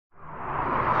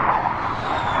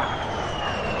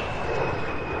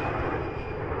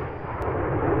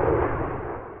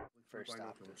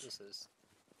This is.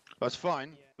 That's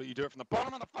fine, but you do it from the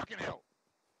bottom of the fucking hill.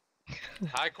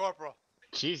 Hi, Corporal.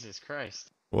 Jesus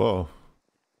Christ. Whoa.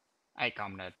 Hey,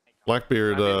 comrade.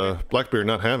 Blackbeard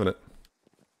not having it.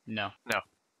 No.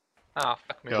 Oh,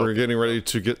 fuck me. We're getting ready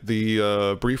to get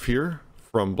the brief here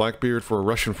from Blackbeard for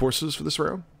Russian forces for this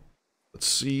round. Let's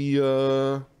see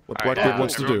what Blackbeard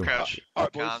wants to do. All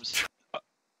right, boys.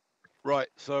 Right,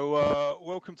 so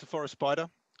welcome to Forest Spider.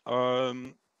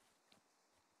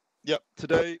 Yep,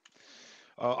 today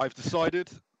I've decided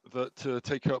that to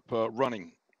take up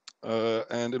running.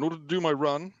 And in order to do my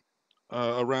run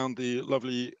around the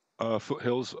lovely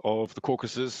foothills of the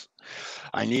Caucasus,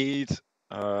 I need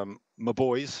my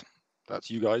boys, that's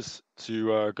you guys,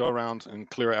 to go around and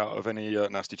clear it out of any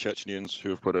nasty Chechens who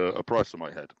have put a price on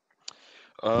my head.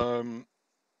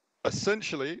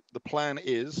 Essentially, the plan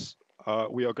is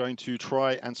we are going to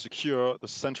try and secure the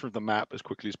center of the map as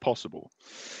quickly as possible.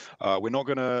 We're not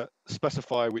going to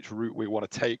specify which route we want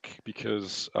to take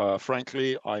because,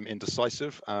 frankly, I'm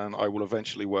indecisive and I will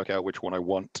eventually work out which one I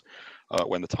want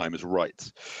when the time is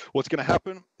right. What's going to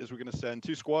happen is we're going to send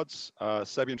 2 squads,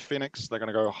 Sebi and Phoenix. They're going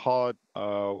to go hard,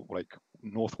 like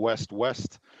northwest,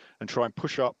 west, and try and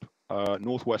push up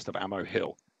northwest of Ammo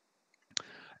Hill.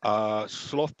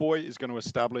 Sloth Boy is going to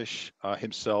establish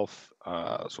himself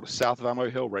sort of south of Ammo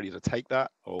Hill, ready to take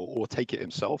that or take it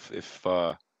himself if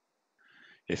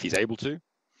he's able to.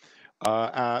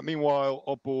 Meanwhile,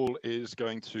 Oddball is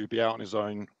going to be out on his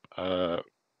own,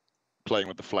 playing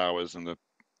with the flowers and the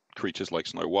creatures like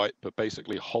Snow White, but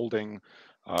basically holding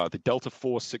the Delta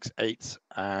 468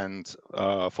 and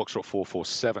Foxtrot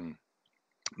 447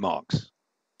 marks.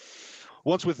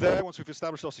 Once we're there, once we've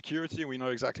established our security and we know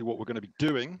exactly what we're going to be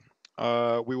doing,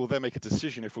 we will then make a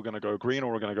decision if we're going to go green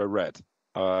or we're going to go red.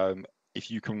 If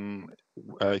you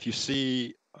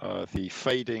see the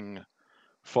fading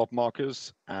fob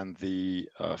markers and the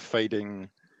fading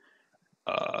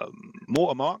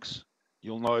mortar marks,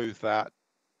 you'll know that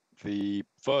the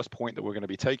first point that we're going to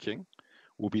be taking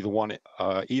will be the one,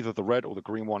 either the red or the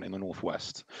green one in the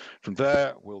northwest. From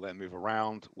there, we'll then move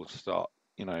around. We'll start,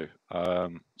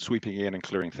 sweeping in and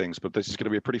clearing things. But this is going to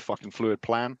be a pretty fucking fluid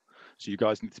plan. So you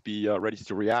guys need to be ready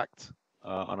to react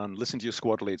and listen to your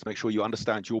squad leads. Make sure you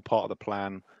understand your part of the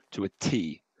plan to a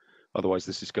T. Otherwise,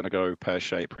 this is going to go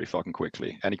pear-shaped pretty fucking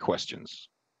quickly. Any questions?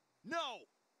 No.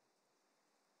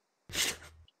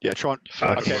 Yeah, try.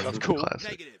 Okay, that's cool.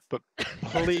 But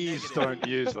please don't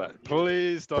use that.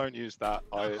 Please don't use that.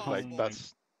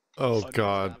 That's. Oh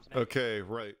God. Okay,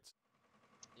 right.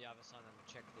 Yeah, have a sign and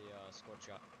check the squad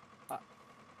shot.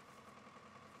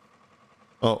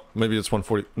 Oh, maybe it's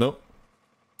 140. Nope.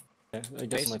 Yeah, I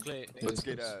guess Basically, let's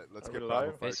get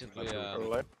Bravo 5 basically, team.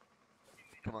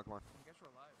 Come on.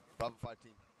 Bravo 5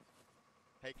 team.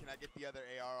 Hey, can I get the other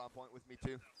AR on point with me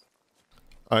too?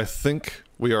 I think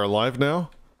we are live now.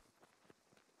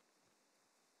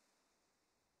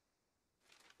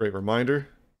 Great reminder.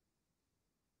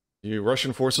 You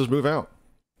Russian forces move out.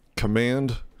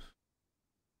 Command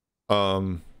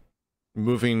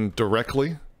moving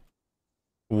directly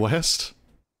west.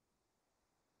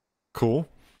 Cool.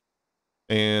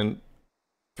 And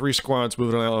 3 squads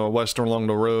moving west along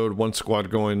the road, 1 squad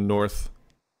going north.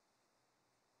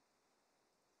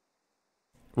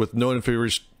 With no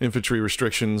infantry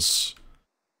restrictions.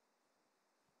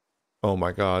 Oh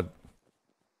my God.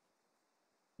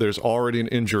 There's already an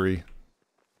injury.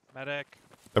 Medic.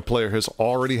 A player has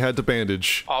already had to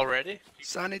bandage. Already?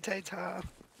 Sanitator.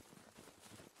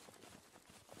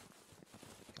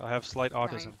 I have slight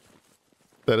autism.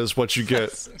 That is what you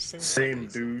get. Same,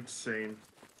 dude, same.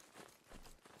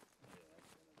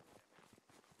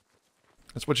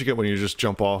 That's what you get when you just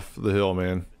jump off the hill,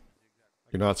 man.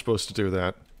 You're not supposed to do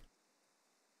that.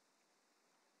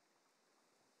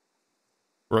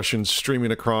 Russians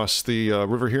streaming across the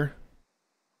river here.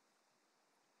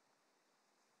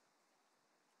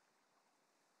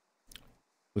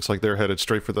 Looks like they're headed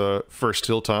straight for the first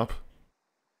hilltop.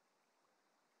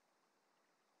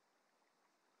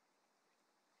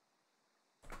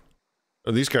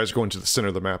 Oh, these guys are going to the center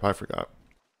of the map, I forgot.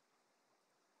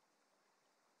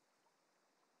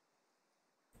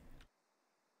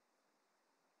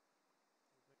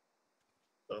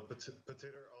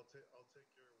 Potato, I'll take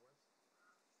your west.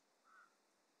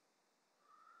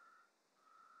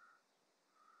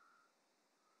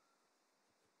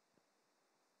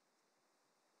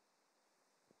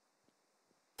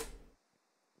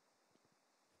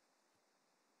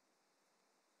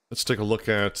 Let's take a look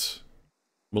at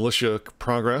militia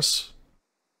progress.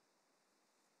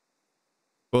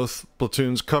 Both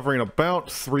platoons covering about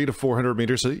 300 to 400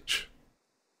 meters each.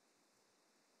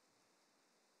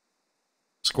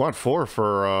 Squad 4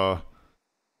 for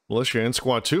militia and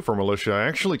Squad 2 for militia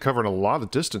actually covering a lot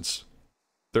of distance.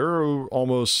 They're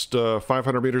almost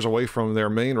 500 meters away from their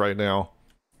main right now,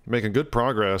 making good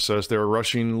progress as they're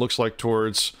rushing, looks like,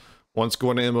 towards, one's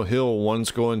going to Ammo Hill,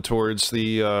 one's going towards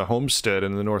the homestead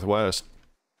in the northwest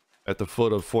at the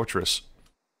foot of Fortress.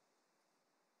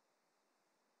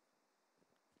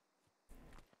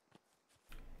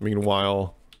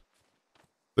 Meanwhile,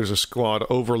 there's a squad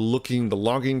overlooking the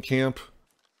logging camp.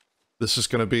 This is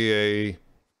going to be a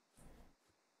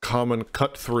common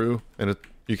cut through, and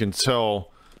you can tell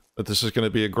that this is going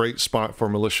to be a great spot for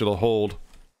militia to hold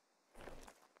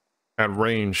at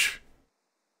range.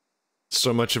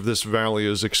 So much of this valley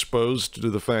is exposed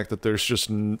to the fact that there's just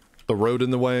the road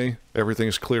in the way.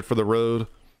 Everything's cleared for the road,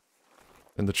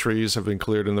 and the trees have been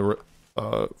cleared in the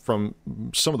from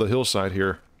some of the hillside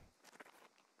here.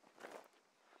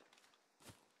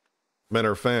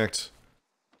 Matter of fact,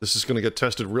 this is going to get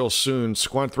tested real soon.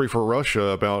 Squad 3 for Russia,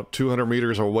 about 200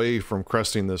 meters away from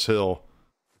cresting this hill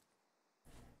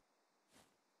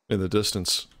in the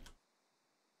distance.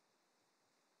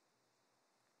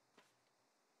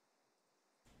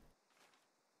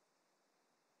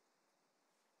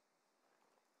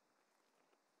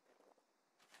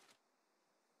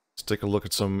 Let's take a look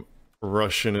at some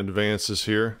Russian advances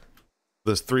here.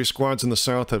 The 3 squads in the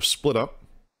south have split up.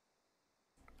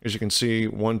 As you can see,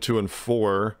 1, 2, and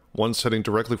 4. 1's heading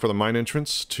directly for the mine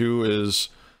entrance. 2 is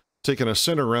taking a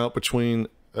center route between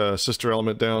sister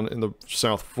element down in the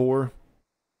south 4.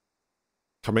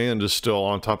 Command is still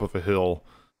on top of a hill,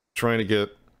 trying to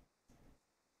get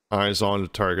eyes on the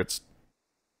targets.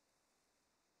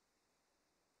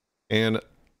 And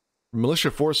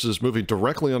militia forces moving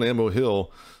directly on Ammo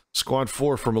Hill. Squad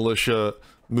 4 for militia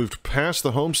moved past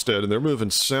the homestead, and they're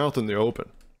moving south in the open.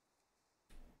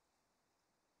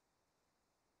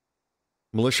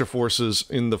 Militia forces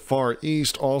in the far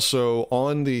east also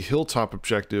on the hilltop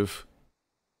objective.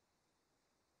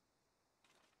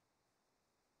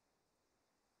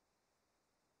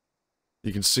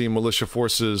 You can see militia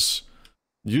forces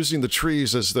using the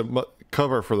trees as the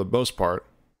cover for the most part,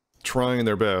 trying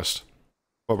their best.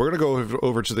 But we're going to go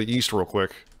over to the east real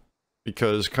quick,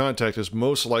 because contact is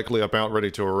most likely about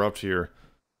ready to erupt here.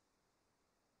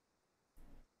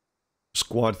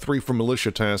 Squad 3 for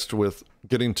militia tasked with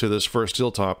getting to this first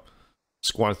hilltop.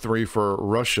 Squad 3 for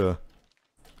Russia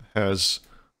has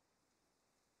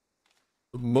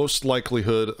the most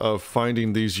likelihood of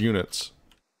finding these units.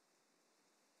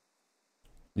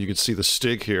 You can see the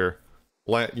Stig here.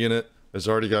 Lat unit has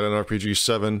already got an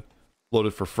RPG-7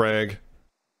 loaded for frag.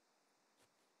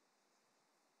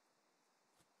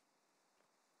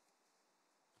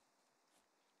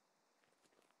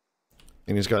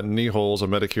 And he's got knee holes, a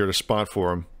medic here to spot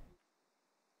for him.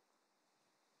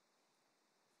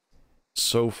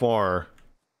 So far...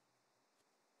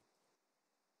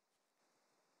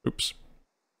 Oops.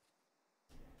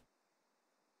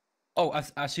 Oh,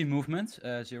 I see movement,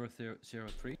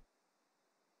 003.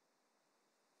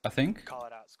 I think. Call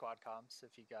it out, squad comms,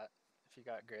 if you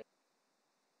got grid.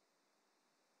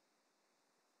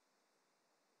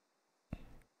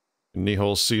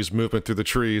 Nihol sees movement through the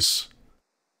trees.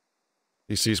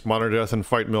 He sees Modern Death and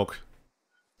Fight Milk.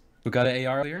 We got an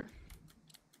AR here.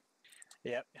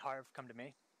 Yep, Harv, come to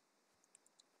me.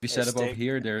 We set up over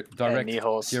here, they're direct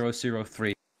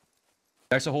 003.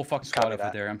 There's a whole fucking squad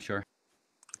over there, I'm sure.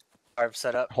 Harv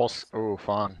set up. Ooh,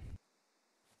 fun.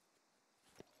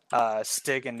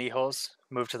 Stig and Nihols,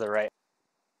 move to the right.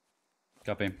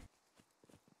 Copy.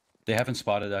 They haven't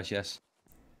spotted us, yes.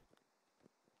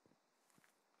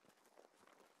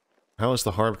 How is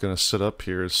the Harp going to sit up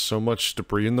here? Is so much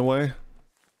debris in the way?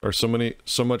 Or so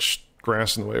much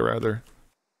grass in the way, rather.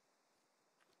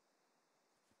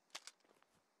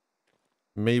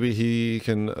 Maybe he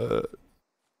can, I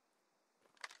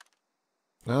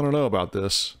don't know about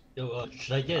this. Yo,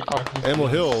 should I get Ammo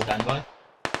Hill. Standby?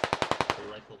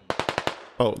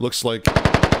 Oh, it looks like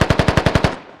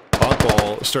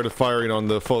Oddball started firing on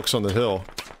the folks on the hill.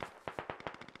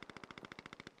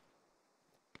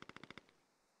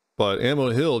 But Ammo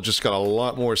Hill just got a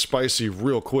lot more spicy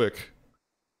real quick.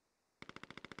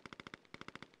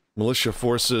 Militia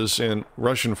forces and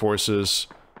Russian forces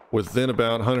within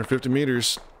about 150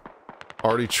 meters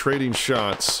already trading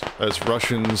shots as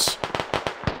Russians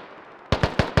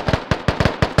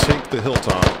take the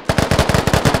hilltop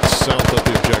south of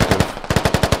the objective.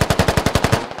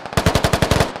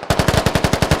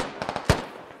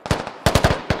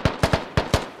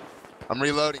 I'm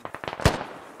reloading.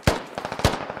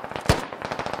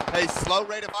 Hey, slow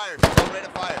rate of fire. Slow rate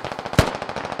of fire.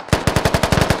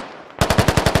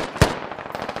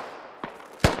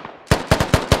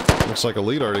 Looks like a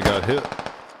lead already got hit.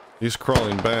 He's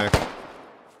crawling back.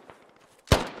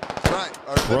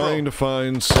 Trying to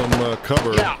find some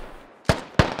cover. Yeah.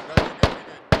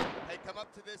 Hey, come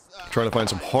up to this, Trying to find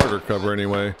some harder cover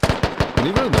anyway. And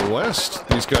even in the west,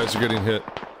 these guys are getting hit.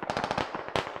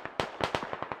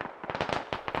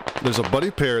 There's a buddy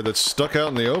pair that's stuck out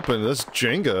in the open. That's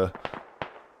Jenga.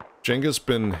 Jenga's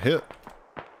been hit.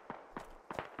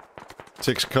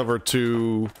 Takes cover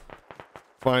to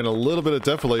find a little bit of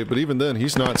defilate, but even then,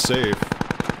 he's not safe.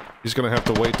 He's gonna have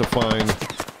to wait to find...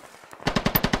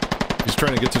 He's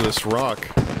trying to get to this rock.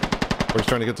 Or he's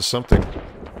trying to get to something.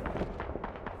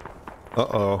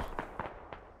 Uh-oh.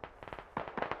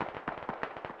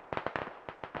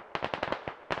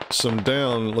 Some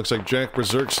down. Looks like Jack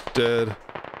Berserk's dead.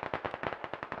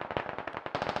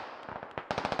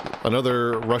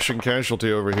 Another Russian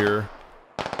casualty over here.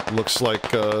 Looks like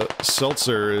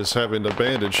Seltzer is having to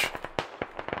bandage.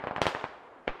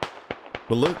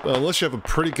 But unless you have a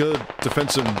pretty good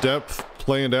defensive depth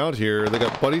planned out here, they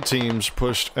got buddy teams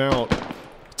pushed out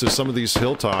to some of these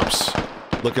hilltops.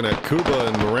 Looking at Kuba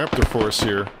and the Raptor Force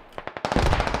here.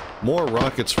 More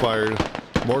rockets fired.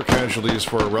 More casualties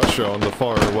for Russia on the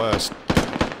far west.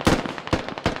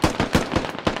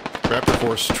 Raptor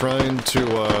Force trying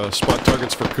to spot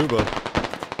targets for Kuba.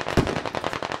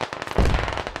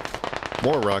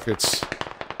 More rockets.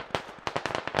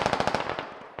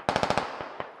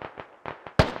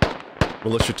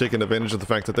 Militia taking advantage of the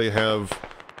fact that they have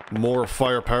more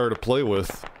firepower to play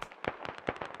with.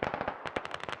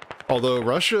 Although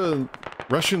Russian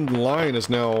line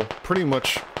is now pretty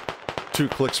much 2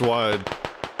 clicks wide.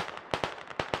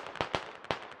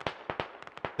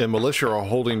 And militia are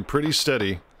holding pretty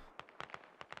steady.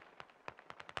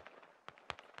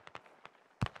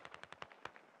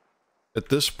 At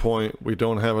this point, we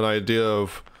don't have an idea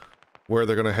of where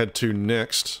they're going to head to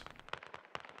next.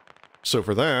 So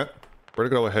for that, we're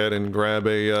going to go ahead and grab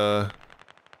a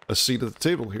seat at the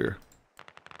table here.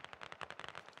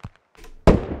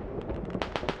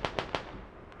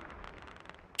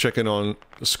 Check in on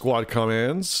the squad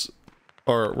commands,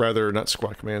 or rather, not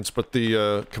squad commands, but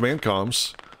the command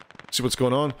comms. See what's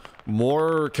going on.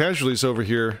 More casualties over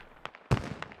here,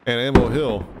 and Ammo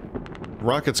Hill.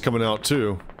 Rockets coming out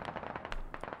too.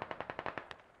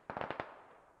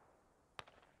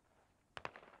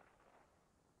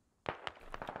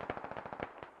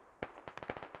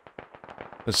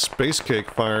 A space cake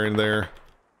firing there.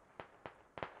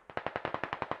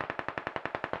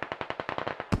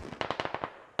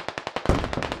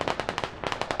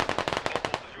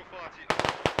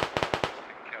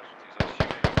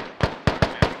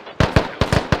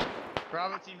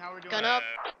 Bravo team, how are we doing? Gun up.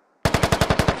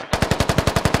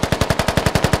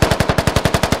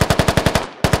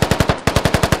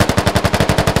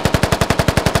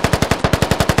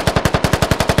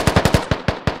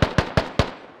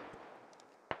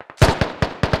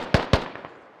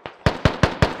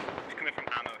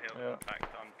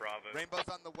 Rainbow's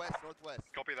on the west, northwest.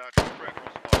 Copy that.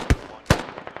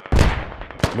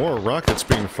 More rockets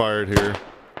being fired here.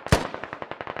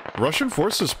 Russian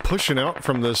forces pushing out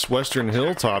from this western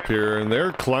hilltop here, and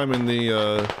they're climbing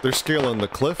the, they're scaling the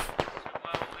cliff.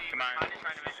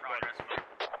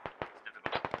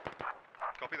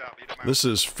 This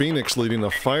is Phoenix leading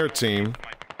the fire team.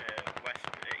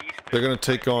 They're gonna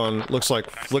take on, looks like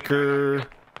Flicker,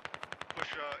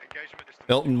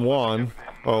 Elton Wan.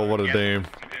 Oh, what a name.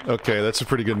 Okay, that's a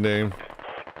pretty good name.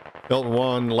 Elton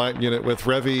Wan light unit with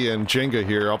Revy and Jenga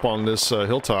here up on this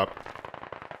hilltop.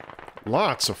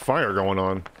 Lots of fire going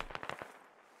on.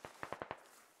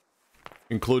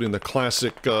 Including the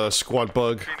classic squad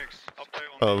bug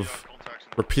of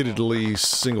repeatedly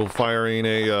single firing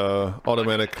a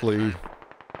automatically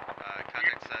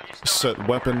set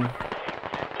weapon.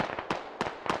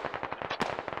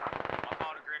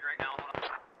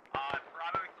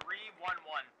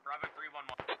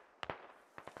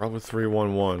 Bravo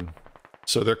 311.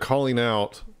 So they're calling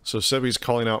out, so Sebi's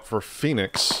calling out for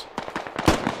Phoenix,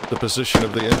 the position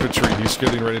of the infantry he's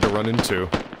getting ready to run into.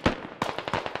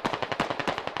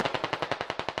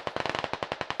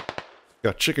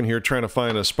 Got Chicken here trying to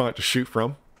find a spot to shoot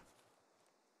from.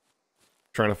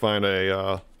 Trying to find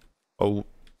a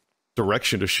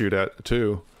direction to shoot at,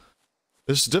 too.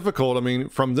 This is difficult. I mean,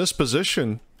 from this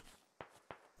position,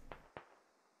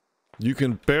 you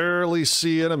can barely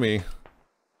see enemy.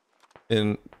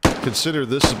 And consider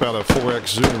this about a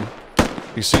 4x zoom.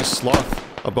 You see Sloth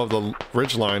above the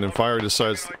ridgeline, and Fire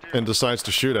decides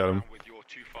to shoot at him.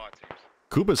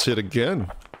 Kuba's hit again.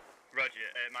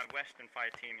 Roger, my western fire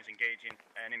team is engaging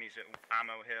enemies at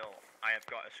Ammo Hill. I have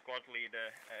got a squad leader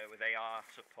with AR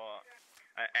support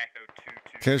Echo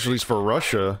 226. Casualties for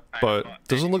Russia, but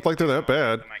doesn't look like they're that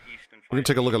bad. We're gonna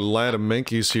take a look at Lad and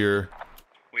Menke's here.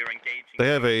 They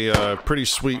have a pretty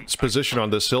sweet position on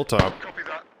this hilltop.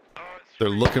 They're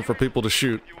looking for people to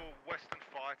shoot.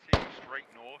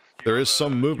 There is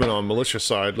some movement on militia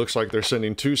side. Looks like they're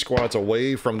sending 2 squads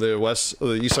away from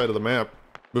the east side of the map.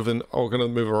 Gonna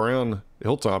move around the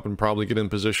hilltop and probably get in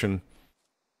position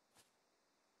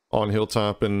on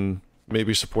hilltop and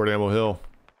maybe support Ammo Hill.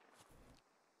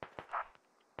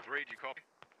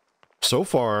 So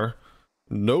far,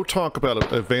 no talk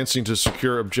about advancing to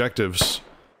secure objectives,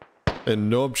 and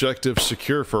no objectives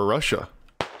secure for Russia.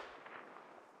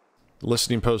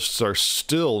 Listening posts are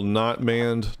still not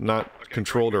manned, not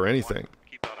controlled or anything.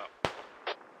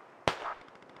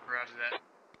 Roger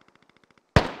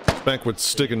that. Back with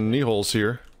Stig and Kneeholes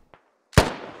here.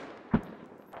 I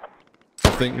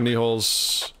think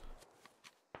Kneeholes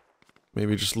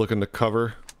maybe just looking to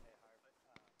cover.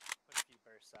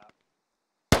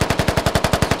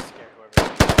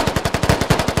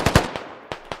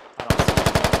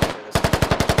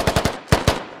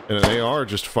 And an AR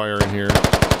just firing here.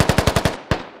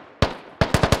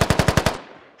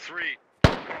 3.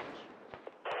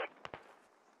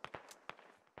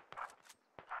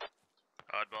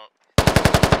 Oddball.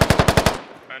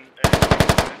 And,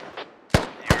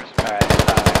 Alright,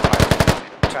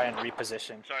 try and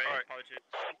reposition. sorry, apologies.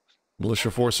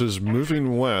 Militia forces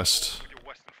moving west.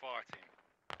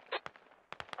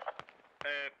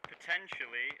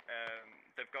 Potentially,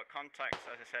 they've got contacts,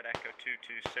 as I said, Echo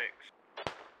 226.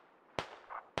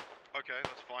 Okay,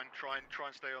 that's fine. Try and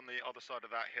stay on the other side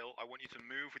of that hill. I want you to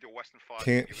move with your western fire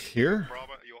Can't team. hear?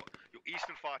 Bravo, your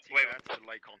eastern fire team Wait. there to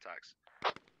delay contacts.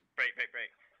 Break.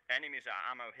 Enemies at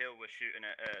Ammo Hill were shooting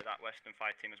at that western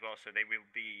fire team as well, so they will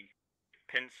be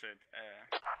pincered.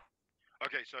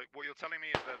 Okay, so what you're telling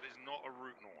me is there is not a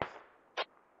route north.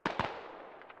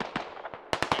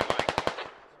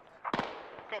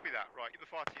 Copy that. Right, keep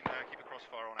the fire team there. Keep the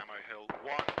crossfire on Ammo Hill.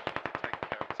 1, you need to take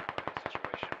care of this Ammo Hill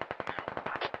situation now.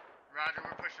 Roger,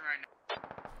 we're pushing right now.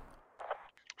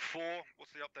 4,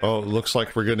 what's the update? Oh, it looks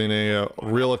like we're getting a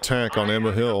real attack on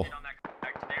Ammo Hill. They're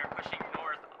pushing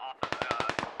north off of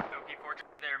OP4.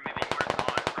 They're moving north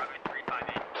on Bravo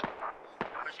 358.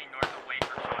 Pushing north away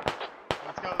from Sean.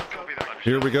 Let's go.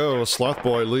 Here we go, a Sloth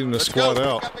Boy leading the squad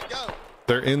out.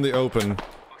 They're in the open,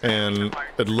 and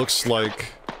it looks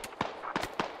like...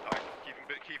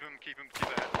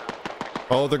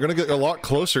 Oh, they're gonna get a lot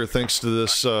closer thanks to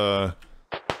this valley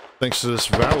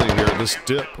here, this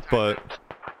dip, but...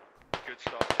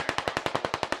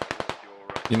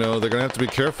 You know, they're gonna have to be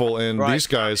careful, and these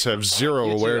guys have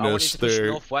zero awareness.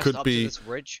 There could be...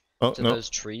 Oh, no. Those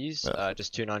trees,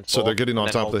 just 294. So they're getting on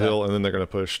top of the hill, and then they're gonna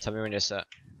push. Tell me when you're set.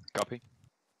 Copy.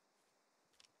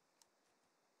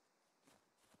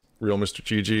 Real Mr.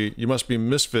 GG, you must be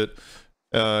Misfit.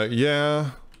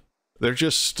 Yeah, they're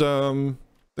just,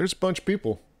 there's a bunch of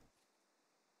people.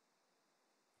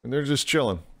 And they're just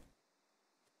chilling.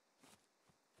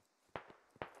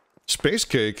 Space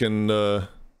Cake and,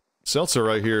 Seltzer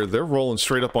right here, they're rolling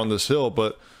straight up on this hill,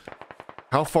 but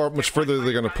how much further are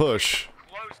they gonna push?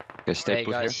 Hey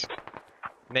guys,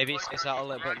 maybe space out a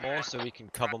little bit more so we can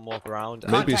cover more ground.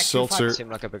 Maybe Seltzer... Seem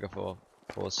like a bigger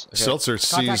force. Okay. Seltzer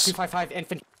sees... Contact 255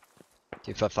 infantry.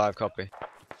 255, copy.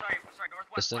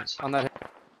 Distance. On that.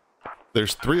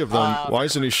 There's 3 of them. Why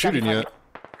isn't he shooting yet?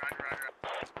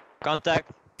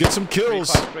 Contact. Get some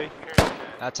kills!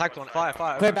 Attacked one. Fire.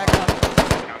 Clear back up.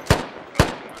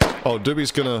 Oh,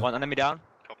 Doobie's gonna... One enemy down.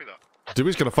 Copy that.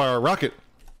 Doobie's gonna fire a rocket.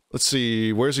 Let's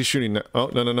see, where's he shooting now? Oh,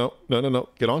 no.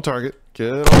 Get on target.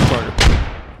 Get on target.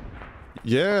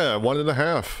 Yeah,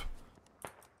 1.5.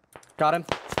 Got him.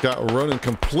 Got Ronan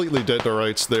completely dead to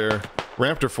rights there.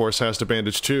 Raptor Force has to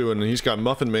bandage too, and he's got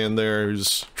Muffin Man there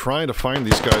who's trying to find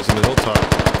these guys in the hilltop.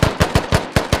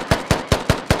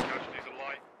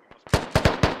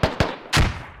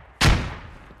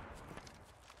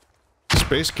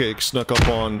 Space Cake snuck up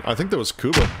on, I think that was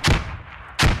Kuba.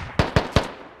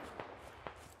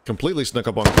 Completely snuck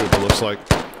up on Kuba, looks like.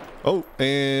 Oh,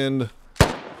 and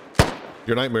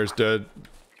your Nightmare's dead.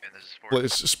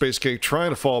 Space Cake trying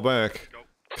to fall back.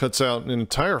 Cuts out an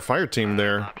entire fire team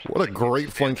there. What a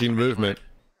great flanking movement.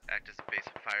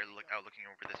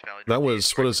 That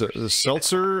was, what is it? The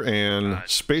Seltzer and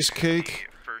Space Cake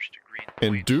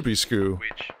and Doobie Scoo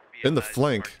in the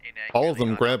flank. All of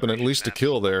them grabbing at least a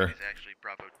kill there.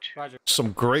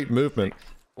 Some great movement.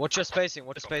 What's your spacing?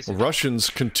 Russians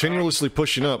continuously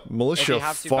pushing up. Militia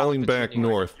falling back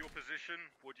north. Your position,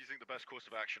 what do you think the best course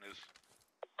of action is?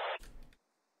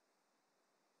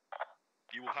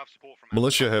 You will have support from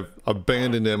Militia have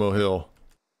abandoned Ammo Hill.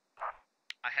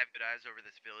 good eyes over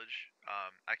this village.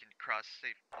 I can cross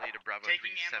safely to Bravo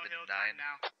Taking ammo hill time 379.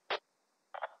 now.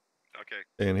 Okay.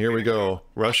 And here we go.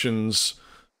 Russians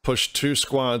push 2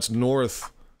 squads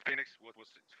north Phoenix,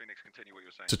 Phoenix, continue what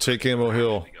you're saying. to take Ammo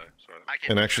Hill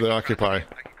and actually occupy. I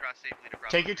can cross safely to Bravo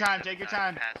Take your time, take your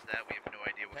time. Past that, we have no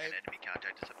idea what kind of enemy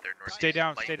contact is up there north. Stay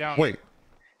down, stay down. Wait,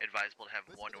 Advisable to have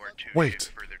 1 or 2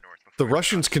 wait. further north. The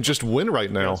Russians can just win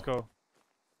right now. Let's go.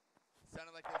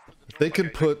 They can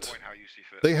put...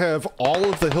 They have all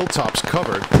of the hilltops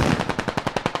covered.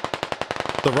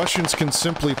 The Russians can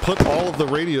simply put all of the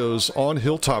radios on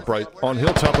hilltop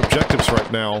objectives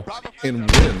right now and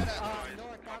win.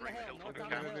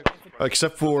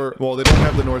 Except for, well, they don't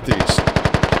have the northeast.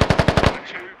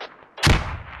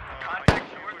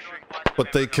 But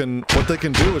what they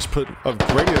can do is put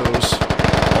radios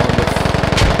on the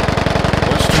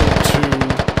western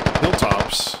 2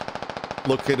 hilltops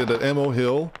located at Ammo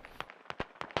Hill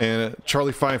and at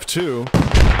Charlie 5-2,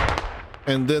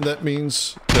 and then that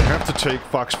means they have to take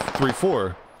Fox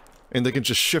 3-4, and they can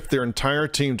just shift their entire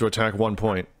team to attack 1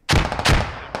 point.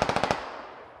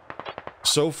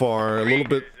 So far, a little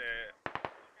bit...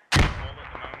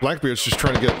 Blackbeard's just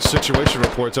trying to get situation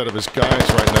reports out of his guys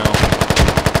right now.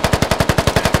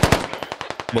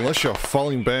 Militia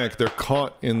falling back. They're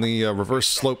caught in the reverse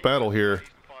slope battle here,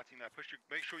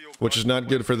 which is not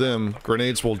good for them.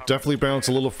 Grenades will definitely bounce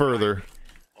a little further.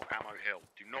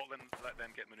 Do not let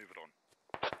them get maneuvered on.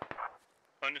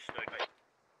 Understood.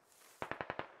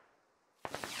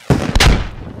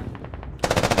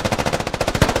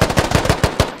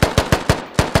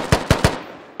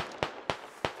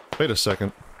 Wait a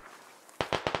second.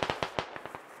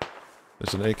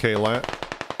 There's an AK lat.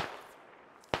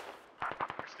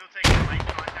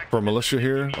 For militia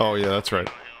here? Oh yeah, that's right.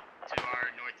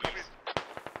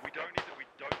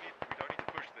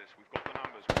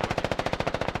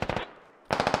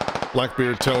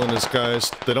 Blackbeard telling his guys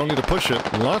they don't need to push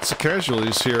it. Lots of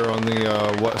casualties here on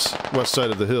the west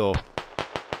side of the hill.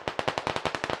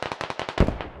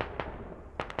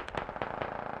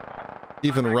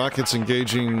 Even rockets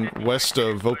engaging west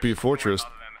of OP Fortress.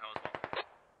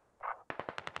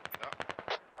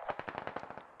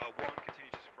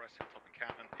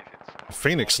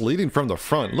 Phoenix leading from the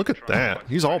front. Look at that.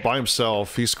 He's all by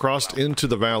himself. He's crossed into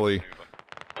the valley.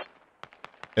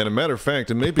 And a matter of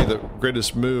fact, it may be the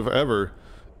greatest move ever.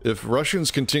 If Russians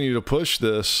continue to push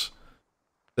this,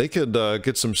 they could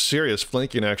get some serious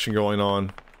flanking action going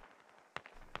on.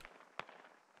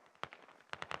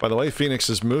 By the way, Phoenix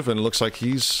is moving. Looks like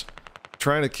he's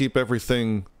trying to keep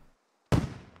everything...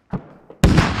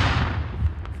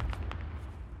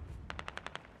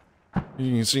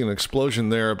 You can see an explosion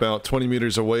there about 20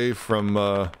 meters away from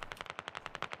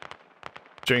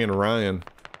Jay and Ryan.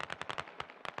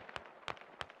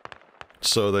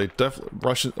 So they definitely,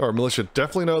 Russian or militia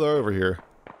definitely know they're over here.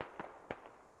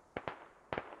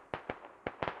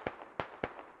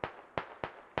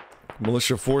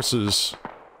 Militia forces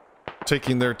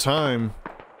taking their time,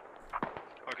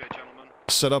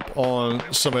 set up on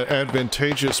some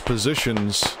advantageous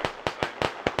positions.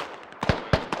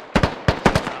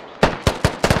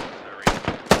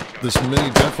 This mini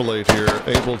defilade here,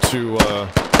 able to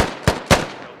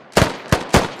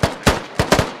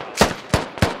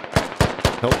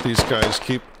help these guys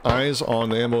keep eyes on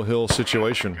the Ammo Hill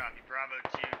situation. Bravo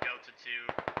 2, Delta 2,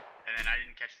 and then I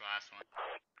didn't catch the last one.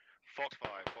 Fox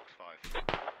 5, Fox 5.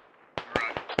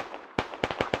 Right.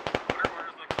 What are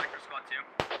orders looking like for squad 2?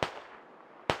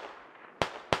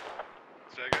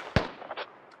 Say again?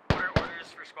 What are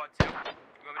orders for squad 2? You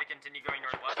want me to continue going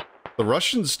northwest? The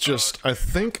Russians just, I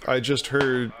think I just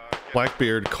heard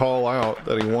Blackbeard call out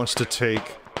that he wants to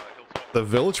take the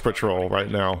village patrol right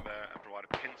now.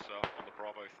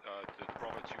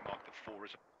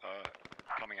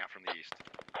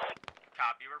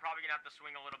 Copy. We're probably gonna have to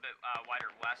swing a little bit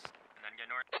wider west and then get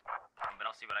north. But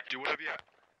I'll see what I can do. Whatever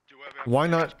you Why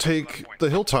not take the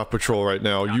hilltop patrol right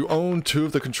now? You own 2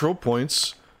 of the control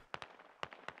points.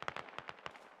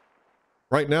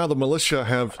 Right now, the militia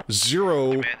have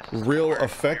 0 real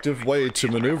effective way to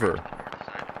maneuver.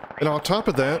 And on top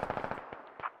of that,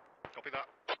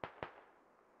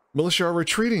 militia are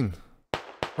retreating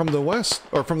from the west,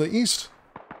 or from the east.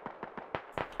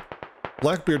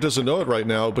 Blackbeard doesn't know it right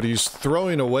now, but he's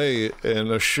throwing away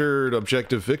an assured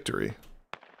objective victory.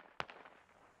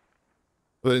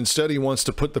 But instead he wants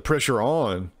to put the pressure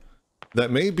on. That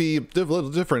may be a little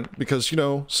different, because, you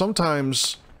know,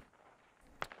 sometimes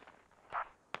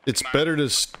it's better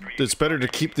to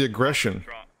keep the aggression,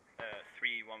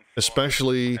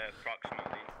 especially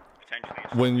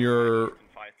when your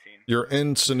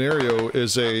end scenario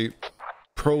is a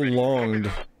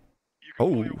prolonged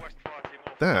Oh,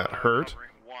 that hurt.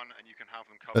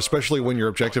 Especially when your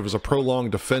objective is a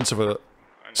prolonged defense of a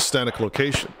static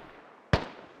location. One,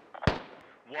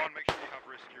 make sure you have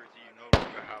rear security. You no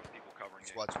longer have people covering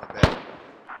you. Watch my back.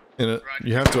 And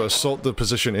you have to assault the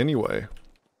position anyway.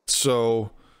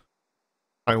 So,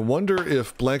 I wonder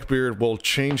if Blackbeard will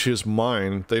change his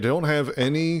mind. They don't have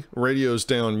any radios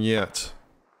down yet.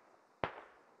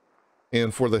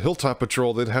 And for the Hilltop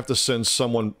Patrol, they'd have to send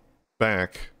someone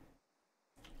back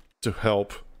to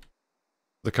help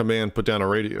the command put down a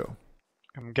radio.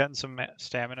 I'm getting some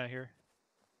stamina here.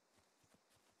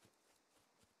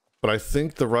 But I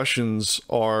think the Russians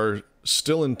are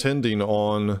still intending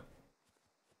on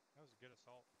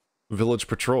village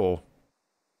patrol.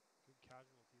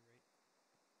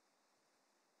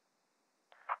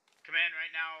 Command,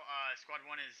 right now, Squad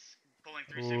 1 is pulling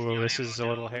 360. Ooh, this is a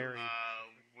little hairy.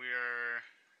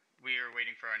 We're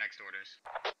waiting for our next orders.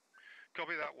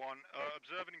 Copy that one.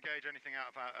 Observe and engage anything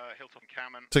out of Hilltop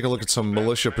Encampment. Take a look at some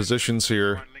militia positions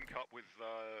here. Link up with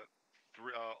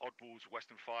Oddball's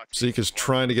Western Fire Team. Zeke is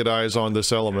trying to get eyes on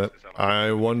this element.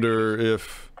 I wonder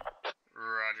if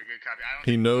Roger, good copy.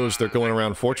 he knows they're going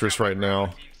around Fortress right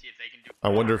now. I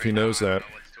wonder if he knows that.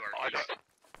 I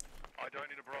don't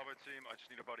need a Bravo team, I just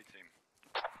need a buddy team.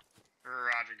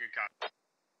 Roger, good copy.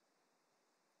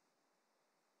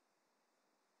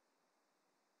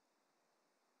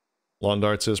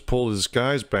 Londart says, pull his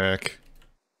guys back.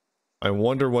 I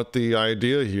wonder what the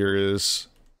idea here is.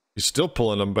 He's still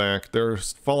pulling them back. They're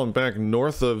falling back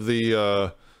north of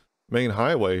the main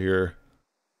highway here.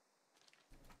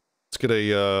 Let's get a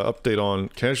update on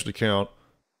casualty count,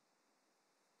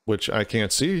 which I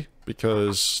can't see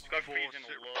because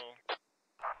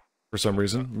for some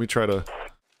reason. Let me try to...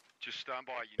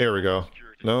 There we go.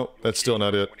 No, that's still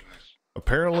not it.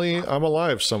 Apparently, I'm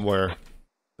alive somewhere.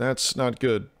 That's not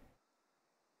good.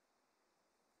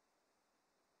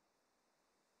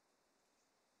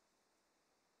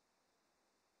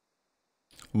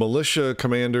 Militia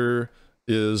commander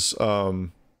is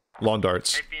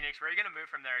Londarts. Hey Phoenix, where are you gonna move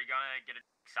from there? Are you gonna get it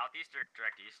southeast or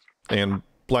direct east? And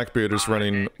Blackbeard is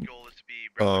running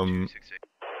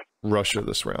Russia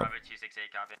this round. Bravo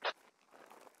 268, copy.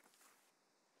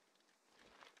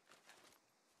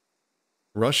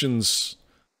 Russians...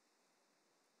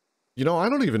 You know, I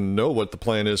don't even know what the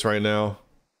plan is right now.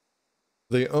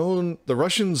 They own... The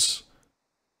Russians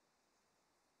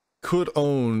could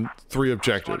own 3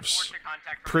 objectives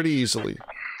pretty easily.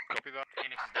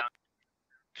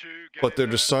 But they're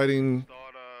deciding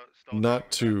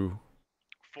not to.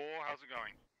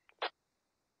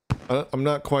 I'm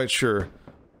not quite sure.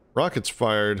 Rockets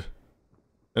fired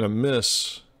and a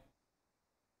miss.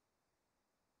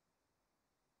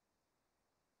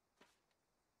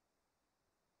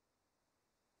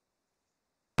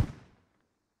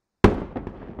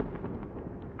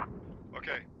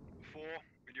 Okay, 4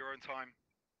 in your own time.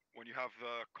 When you have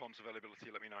comms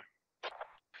availability, let me know.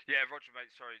 Yeah, roger,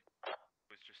 mate. Sorry, I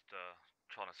was just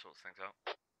trying to sort things out.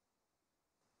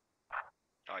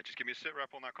 Alright, just give me a sit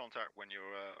rep on that contact when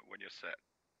you're set.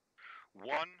 1,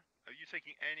 are you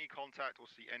taking any contact or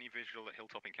see any visual at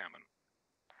Hilltop Encampment?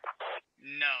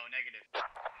 No, negative.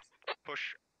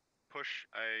 Push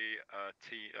a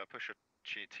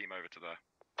team over to there.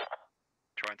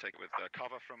 Try and take it with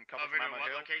cover from Ammo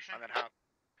Hill, location? and then have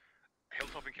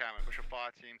Hilltop Encampment. Push a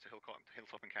fire team to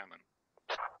Hilltop Encampment.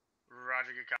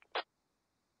 Roger, good copy.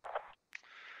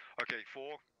 Okay,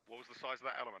 4. What was the size of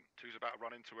that element? 2's about to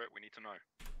run into it. We need to know.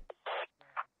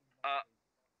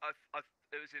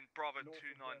 It was in Bravo 292,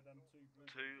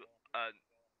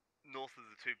 north of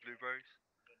the 2 blueberries.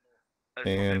 There's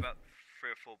probably about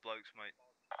 3 or 4 blokes, mate.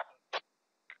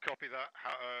 Copy that.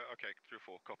 Okay, 3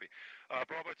 or 4. Copy.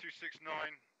 Bravo 269.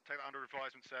 Take that under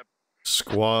advisement, Seb.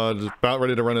 Squad about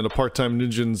ready to run into part-time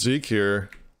ninja and Zeke here.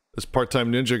 Is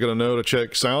part-time ninja gonna know to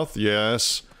check south?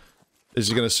 Yes. Is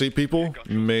he gonna see people?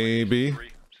 Maybe.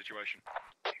 Situation.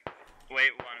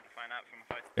 Wait, wanted to find out from a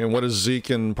fight. And what is Zeke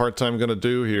and part-time gonna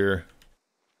do here?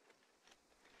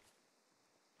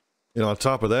 You know, on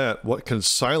top of that, what can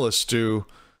Silas do?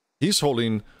 He's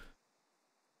holding...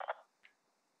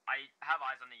 I have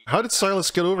eyes on the... How did Silas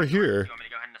get over here? Do you want me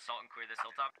to go ahead and assault and clear this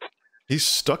hilltop? He's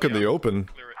stuck in the open.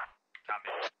 Copy.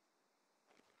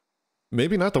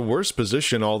 Maybe not the worst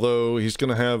position, although he's going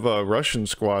to have a Russian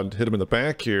squad hit him in the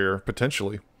back here,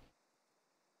 potentially.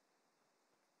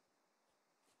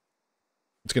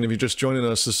 It's going to be just joining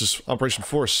us. This is Operation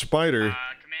Force Spider. Command,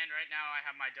 right now I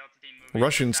have my Delta team moving.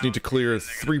 Russians need to clear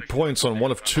 3 points on one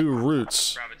of 2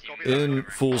 routes in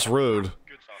Fool's Road.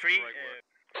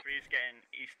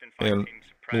 And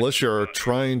militia are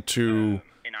trying to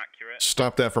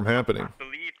stop that from happening. I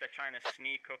believe they're trying to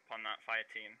on that fire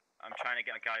team. I'm trying to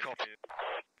get guys to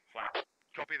flank.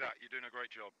 Copy that. You're doing a great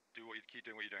job. Keep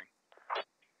doing what you're doing.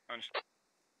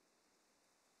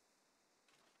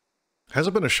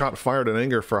 Hasn't been a shot fired in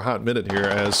anger for a hot minute here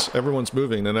as everyone's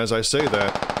moving, and as I say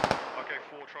that, Okay,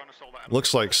 4 trying to solve that.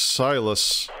 looks like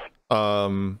Silas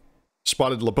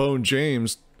spotted LeBone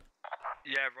James.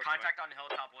 Yeah, Roger, Contact on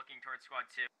hilltop looking towards squad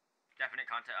 2. Definite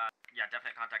contact,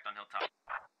 definite contact on hilltop.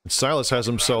 Silas has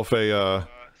himself a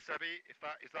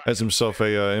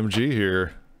MG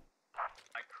here.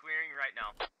 Clearing right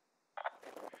now.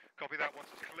 Copy that. Once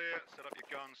it's clear, set up your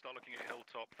gun, start looking at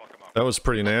hilltop, fuck them up. That was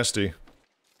pretty nasty.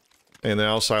 And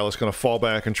now Silas gonna fall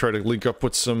back and try to link up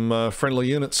with some friendly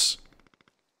units.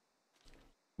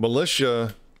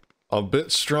 Militia, a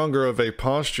bit stronger of a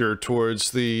posture towards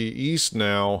the east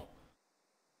now,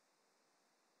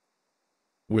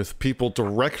 with people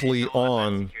directly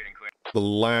on the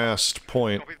last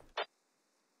point.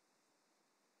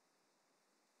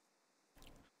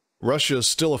 Russia is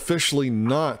still officially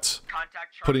not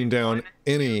putting down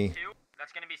any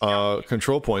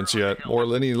control points yet,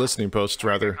 or any listening posts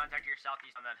rather.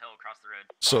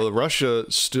 So Russia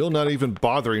still not even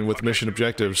bothering with mission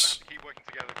objectives.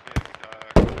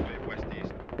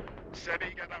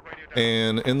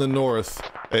 And in the north,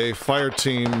 a fire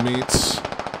team meets...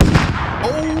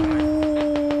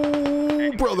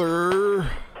 Oh, brother!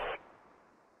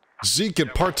 Zeke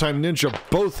and Part-Time Ninja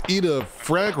both eat a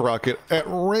frag rocket at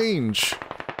range.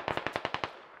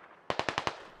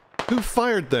 Who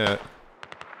fired that?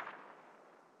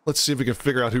 Let's see if we can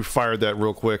figure out who fired that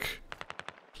real quick.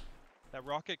 That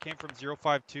rocket came from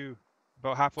 052,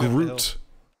 about halfway up the hill. Groot.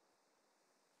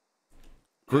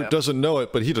 Groot doesn't know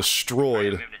it, but he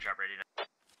destroyed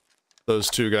those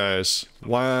two guys.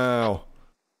 Wow.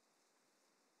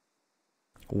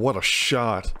 What a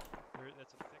shot.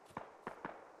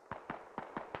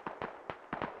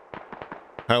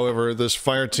 However, this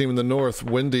fire team in the north,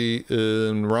 Wendy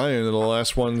and Ryan, are the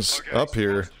last ones up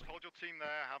here.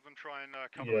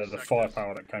 Yeah, the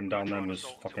firepower that came down then was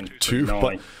fucking Two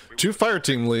fire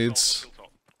team leads.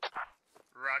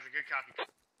 Roger, good copy.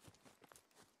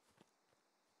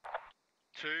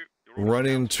 Run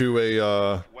into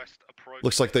a,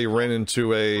 looks like they ran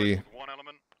into a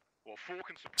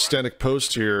static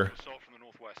post here.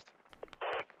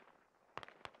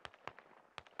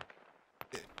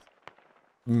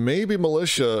 Maybe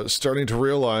militia starting to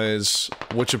realize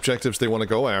which objectives they want to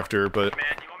go after, but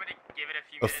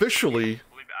officially,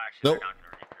 no,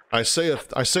 I say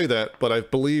that, but I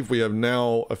believe we have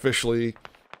now officially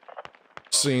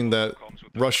seen that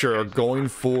Russia are going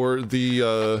for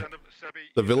the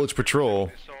village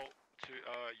patrol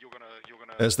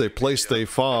as they place the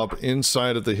fob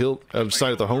inside of the hill,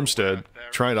 outside of the homestead,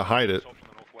 trying to hide it.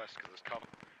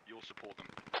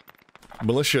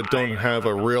 Militia don't have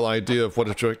a real idea of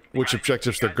which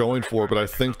objectives they're going for, but I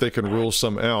think they can rule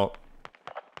some out.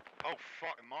 Oh,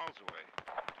 fucking miles away.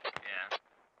 Yeah.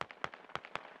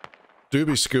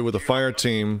 Doobie Scoo with the fire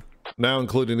team, now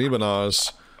including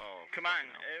Ibanez.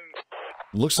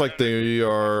 Looks like they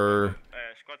are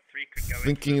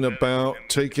thinking about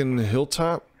taking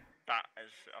Hilltop. That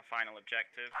is a final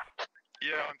objective.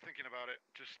 Yeah, I'm thinking about it.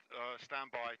 Just stand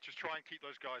by. Just try and keep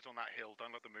those guys on that hill.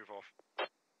 Don't let them move off.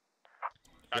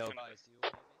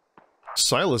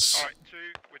 Silas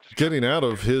getting out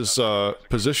of his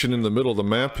position in the middle of the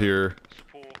map here,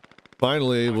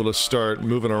 finally able to start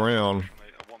moving around.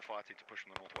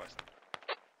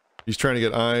 He's trying to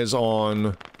get eyes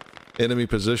on enemy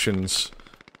positions.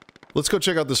 Let's go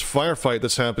check out this firefight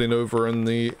that's happening over on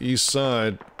the east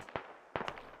side.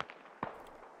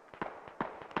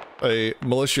 A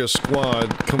militia squad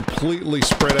completely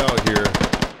spread out here,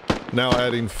 now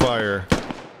adding fire.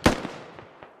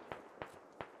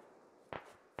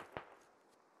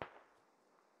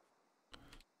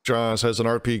 Jaws has an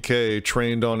RPK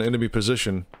trained on enemy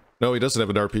position. No, he doesn't have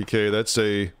an RPK. That's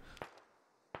an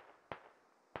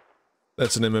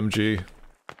MMG.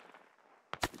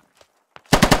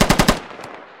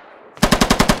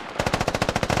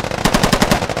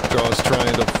 Jaws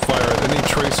trying to fire at any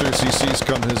tracers he sees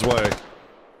come his way.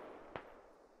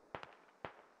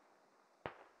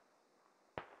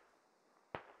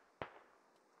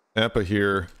 Appa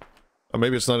here.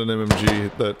 Maybe it's not an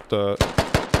MMG that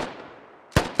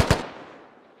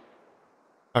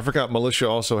I forgot militia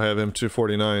also have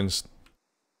M249s.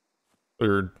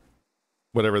 Or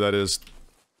whatever that is.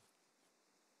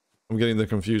 I'm getting them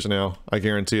confused now. I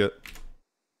guarantee it.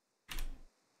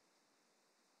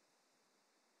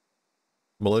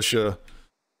 Militia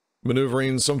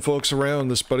maneuvering some folks around.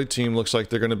 This buddy team looks like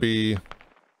they're going to be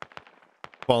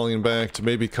falling back to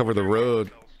maybe cover the road.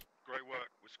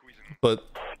 But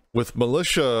with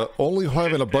militia only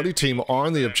having a buddy team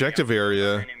on the objective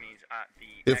area,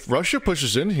 if Russia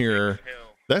pushes in here,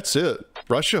 that's it.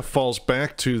 Russia falls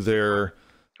back to their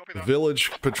village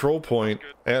patrol point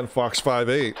at Fox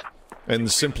 5-8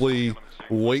 and simply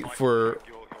wait for...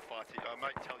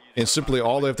 And simply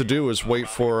all they have to do is wait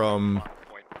for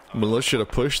militia to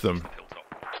push them.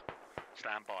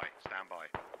 Stand by.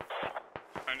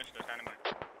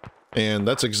 And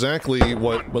that's exactly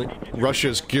what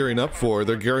Russia's gearing up for.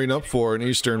 They're gearing up for an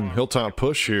eastern hilltop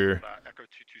push here.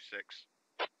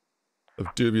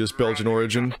 Of dubious Belgian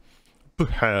origin.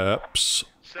 Perhaps.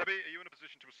 Sebi, are you in a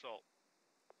position to assault?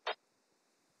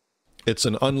 It's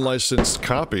an unlicensed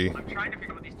copy. I'm trying to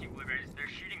figure out what these two blueberries. They're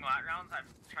shooting lat rounds. I'm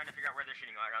trying to figure out where they're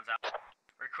shooting lat rounds at.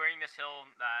 We're clearing this hill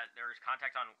that there was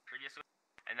contact on previously,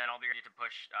 and then I'll be ready to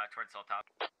push towards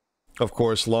hilltop. Of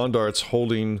course, Londart's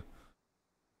holding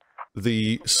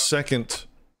the second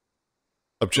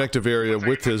objective area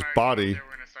with his body,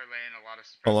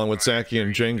 along with Zaki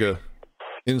and Jenga,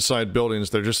 inside buildings.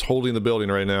 They're just holding the building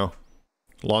right now.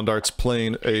 Londart's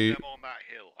playing a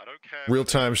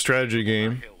real-time strategy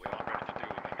game.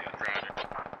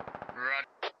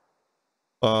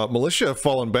 Militia have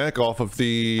fallen back off of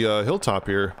the hilltop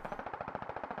here.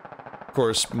 Of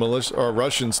course, militia or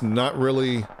Russians not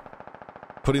really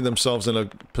putting themselves in a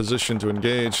position to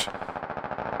engage.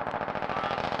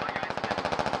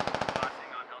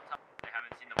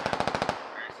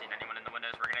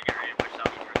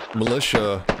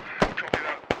 Militia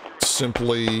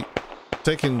simply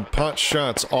taking pot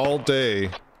shots all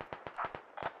day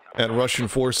at Russian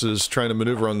forces trying to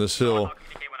maneuver on this hill.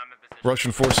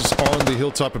 Russian forces on the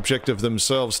hilltop objective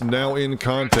themselves, now in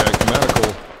contact.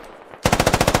 Medical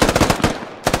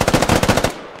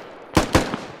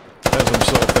has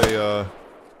himself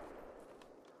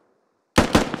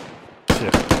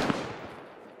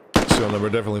a serial number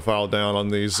definitely filed down on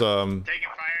these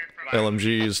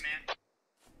LMGs.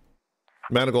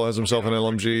 Manigal has himself an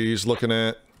LMG. He's looking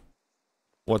at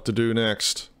what to do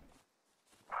next.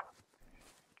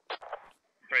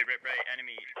 Right.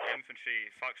 Enemy infantry,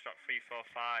 Foxtrot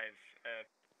 345,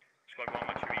 squad 1,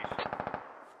 watch your east.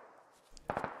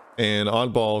 And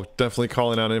Oddball definitely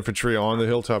calling out infantry on the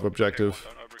hilltop objective.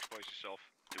 Don't overexpose yourself.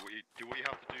 Do what you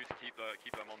have to do to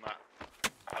keep them on that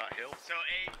hill. So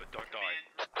but don't die.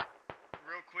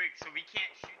 Real quick, so we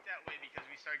can't shoot that way because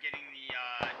we start getting the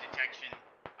detection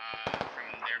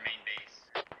from their main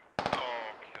base. Oh,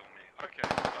 kill me. Okay.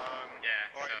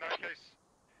 Yeah. Alright, in that case,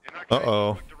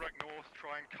 Uh-oh. look direct north,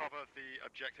 try and cover the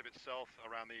objective itself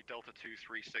around the Delta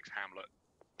 236 hamlet.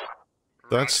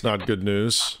 That's not good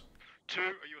news. 2, are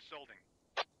you assaulting?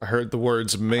 I heard the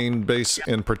words main base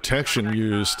and protection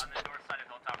used.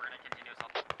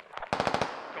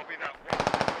 Copy that. 1,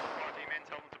 fire team in,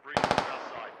 tell them to breach from the south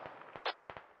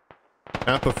side.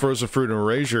 Appa, Frozen Fruit, and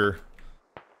Erasure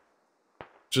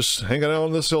just hanging out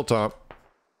on this hilltop,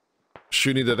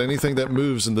 shooting at anything that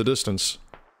moves in the distance.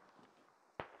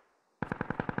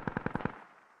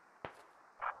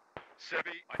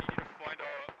 Sebi, I need you to find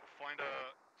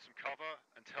some cover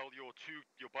and tell your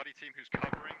buddy team who's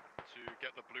covering to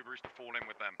get the blueberries to fall in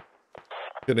with them.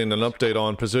 Getting an update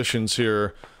on positions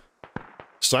here.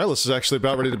 Silas is actually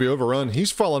about ready to be overrun.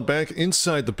 He's fallen back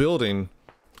inside the building.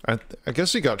 I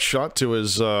guess he got shot to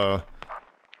his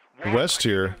west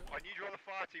here. I need your other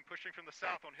fire team pushing from the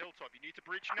south on hilltop. You need to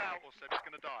breach now or Sebi's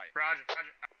gonna die. Roger.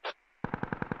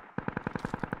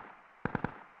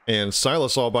 And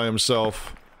Silas all by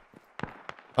himself.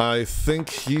 I think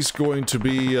he's going to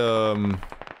be, oh.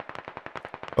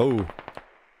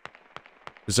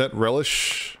 Is that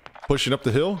Relish pushing up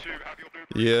the hill?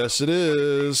 Yes, it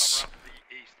is.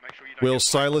 Will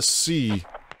Silas see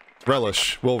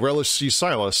Relish? Will Relish see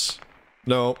Silas?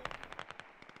 No.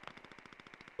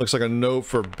 Looks like a no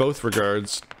for both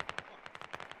regards.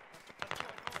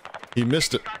 He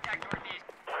missed it.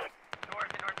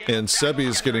 And Sebi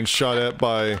is getting shot at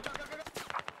by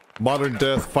Modern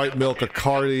Death, Fight Milk,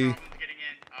 Akari,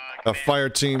 a fire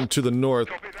team to the north,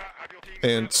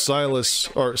 and Silas,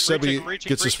 or Sebi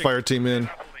gets his fire team in.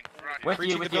 With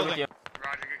you.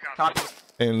 Copy.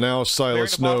 And now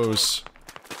Silas knows.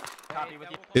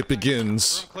 It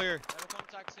begins. Clear.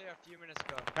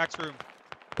 Max room.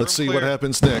 Let's see what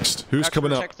happens next. Who's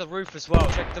coming up? Check the roof as well.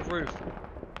 Check the roof.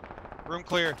 Room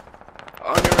clear.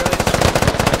 On your release.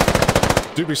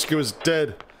 Dubisku is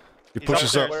dead. He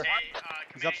pushes up.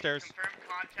 He's upstairs.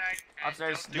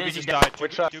 Upstairs. Doobie just died.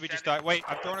 Doobie just died. Wait,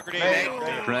 I'm throwing a grenade.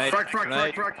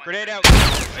 Grenade out.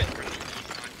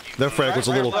 That frag was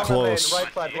a little close.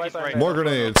 More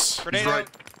grenades. Grenade out.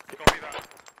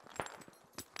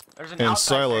 And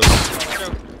Silas.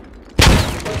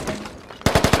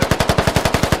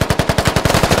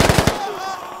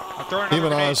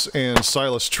 Throwing Oz and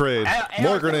Silas trade.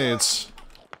 More grenades.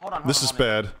 This is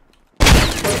bad.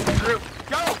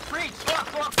 Go! Breach!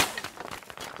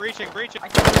 Breaching!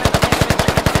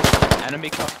 Enemy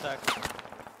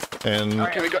contact. And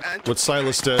with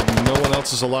Silas dead, no one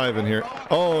else is alive in here.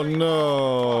 Oh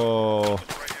no!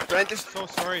 So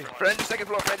sorry. Second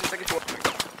floor. Friendly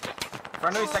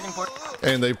second floor.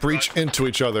 And they breach into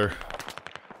each other.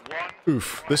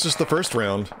 Oof. This is the first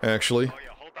round, actually.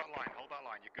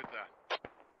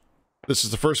 This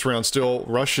is the first round, still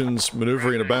Russians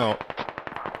maneuvering about.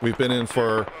 We've been in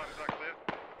for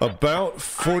about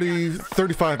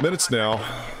 35 minutes now.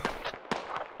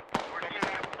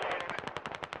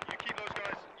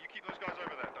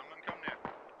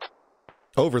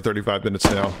 Over 35 minutes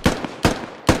now.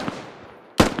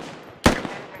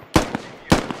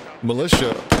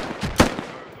 Militia.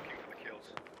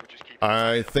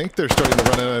 I think they're starting to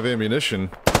run out of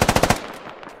ammunition.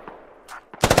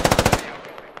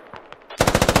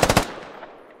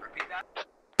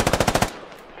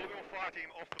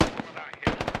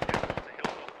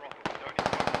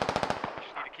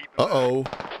 Uh-oh.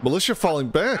 Militia falling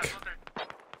back.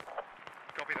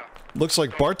 Looks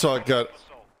like Bartok got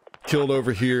killed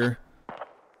over here.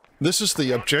 This is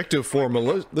the objective for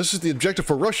This is the objective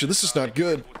for Russia. This is not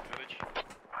good.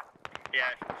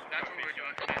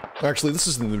 Actually, this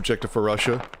isn't the objective for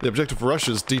Russia. The objective for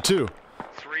Russia is D2.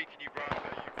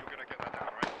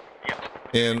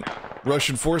 And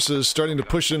Russian forces starting to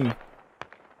push in,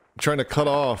 trying to cut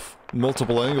off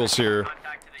multiple angles here.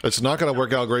 It's not going to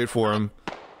work out great for him,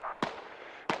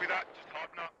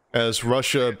 as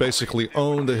Russia basically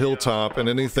owned the hilltop, and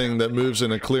anything that moves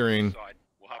in a clearing.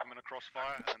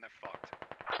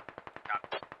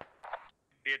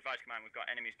 Be advised, command, we've got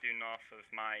enemies due north of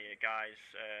my guys,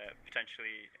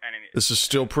 potentially enemies. This is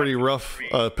still pretty rough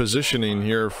positioning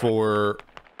here for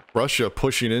Russia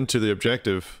pushing into the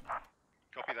objective.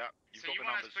 Copy that. So you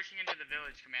want us pushing into the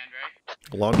village, command,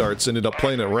 right? Lawn darts ended up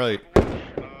playing it right.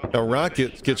 A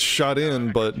rocket gets shot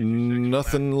in, but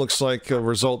nothing looks like a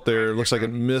result there. It looks like it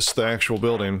missed the actual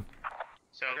building.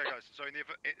 So, okay, guys. So,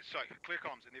 clear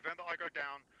comms. In the event that I go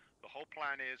down, the whole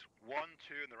plan is 1,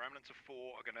 2, and the remnants of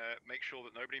 4 are going to make sure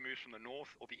that nobody moves from the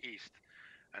north or the east,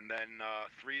 and then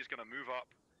 3 is going to move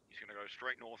up. He's going to go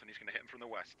straight north, and he's going to hit him from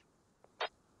the west.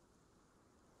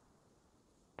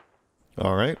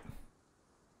 All right.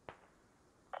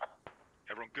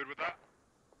 Everyone good with that?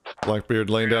 Blackbeard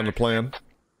laying down the plan.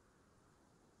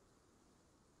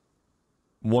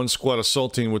 1 squad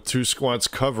assaulting with 2 squads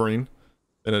covering.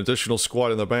 An additional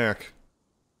squad in the back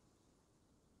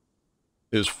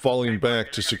is falling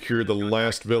back to secure the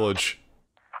last village.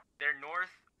 They're north,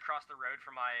 across the road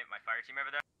from my fire team over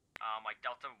there. Like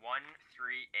Delta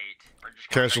 138. Or just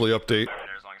Casualty update.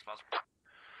 there as long as possible.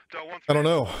 I don't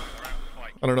know.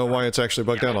 I don't know why it's actually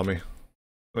bugged out on me.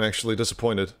 I'm actually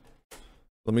disappointed.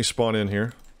 Let me spawn in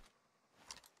here.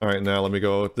 Alright, now let me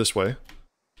go this way.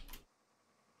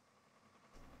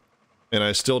 And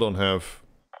I still don't have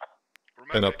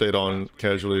an update on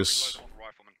casualties.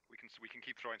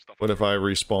 What if I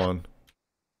respawn?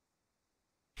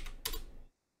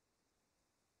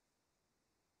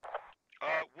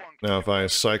 Now if I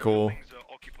cycle...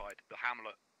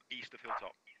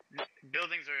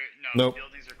 Buildings are... Nope.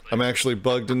 I'm actually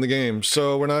bugged in the game,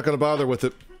 so we're not going to bother with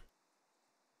it.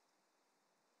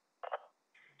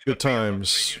 Good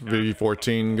times.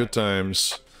 V14, good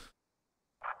times.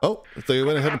 Oh, they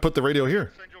went ahead and put the radio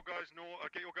here.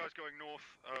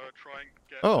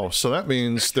 Oh, so that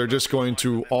means they're just going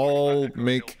to all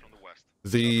make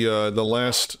the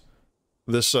last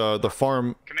the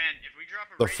farm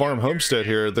homestead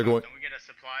here. They're going. We get a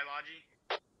supply logi.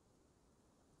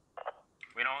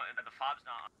 We don't. The fob's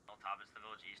not on Hilltop. It's the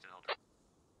village east of Hilltop.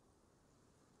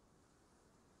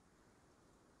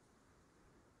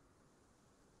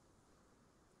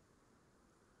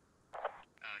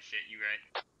 Oh shit, you right.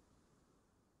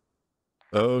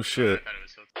 Oh shit.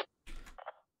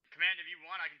 Command, if you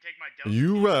want, I can take my Delta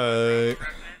You right.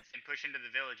 and push into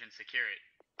the village and secure it.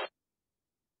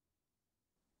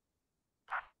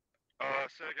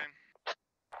 Say again.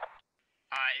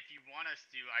 If you want us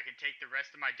to, I can take the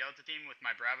rest of my Delta team with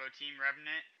my Bravo team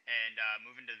Revenant and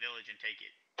move into the village and take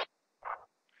it.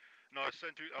 No,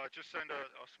 just send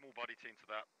a small body team to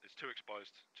that. It's too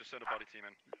exposed. Just send a body team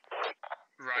in.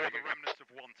 Right. Or the remnants of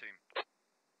 1 team.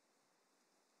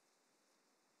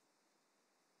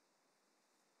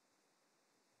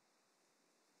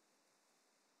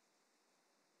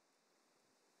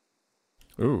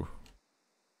 Ooh.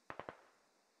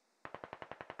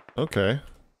 Okay.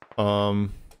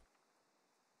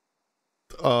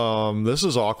 This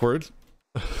is awkward.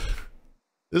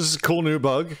 This is a cool new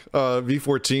bug.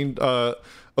 V14.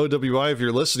 OWI, if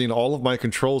you're listening, all of my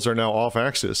controls are now off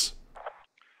axis.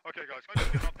 Okay, guys, can I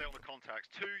just get an update on the contacts?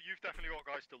 2, you've definitely got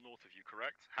guys still north of you,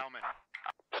 correct? How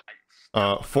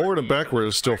many? Forward and backward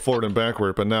is still forward and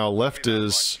backward, but now left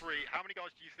is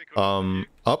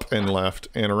up and left,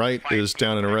 and right is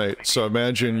down and right. So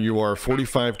imagine you are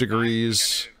 45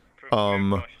 degrees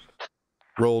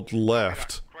rolled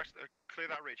left. Clear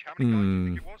that ridge. How many guys do you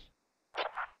think it was?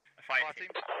 Fire team?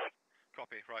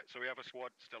 Copy, right. So we have a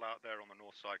squad still out there on the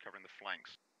north side covering the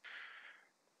flanks.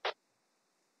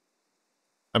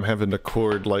 I'm having to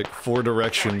chord like 4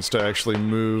 directions to actually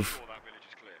move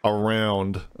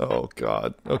around. Oh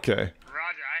god. Okay.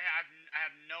 Roger, I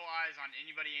have no eyes on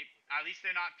anybody. At least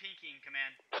they're not peeking,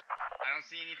 command. I don't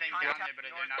see anything down there, but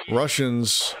they're not.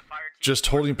 Russians just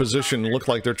holding position look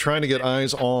like they're trying to get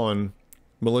eyes on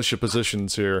militia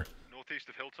positions here. Northeast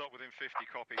of Hilltop within 50,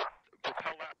 copy.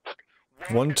 Propel that.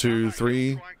 1, 2,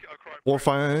 3, 4,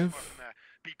 5,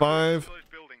 5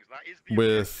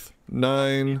 with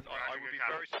 9,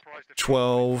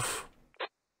 12,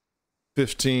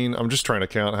 15. I'm just trying to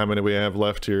count how many we have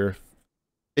left here.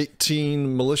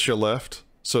 18 militia left,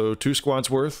 so 2 squads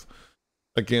worth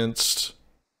against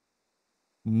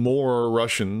more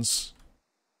Russians.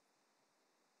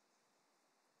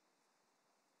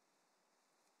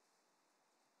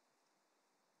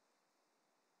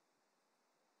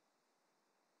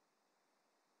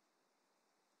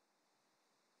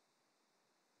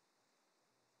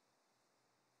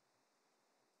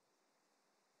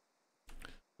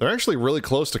 They're actually really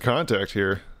close to contact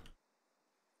here.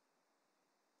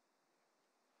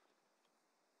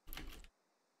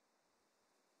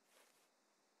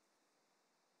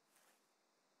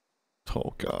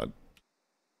 Oh god.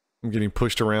 I'm getting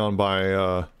pushed around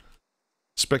by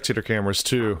spectator cameras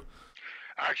too.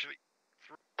 Actually,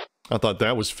 I thought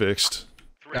that was fixed.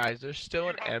 Guys, there's still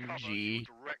an MG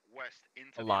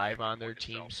alive on their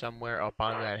team somewhere up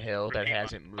on that hill that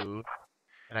hasn't moved.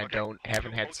 And I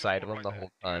haven't had sight of him the whole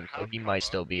time, so he might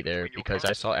still be there because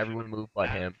I saw everyone move but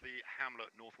him.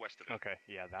 Okay,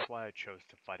 yeah, that's why I chose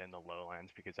to fight in the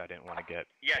lowlands because I didn't want to get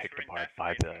picked apart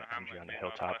by the MG on the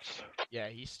hilltops. Yeah,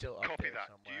 he's still up there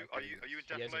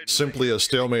somewhere. Simply a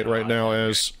stalemate right now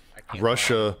as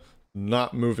Russia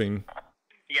not moving.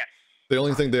 Yes. The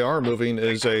only thing they are moving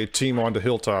is a team onto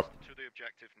hilltop. to the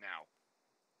objective now.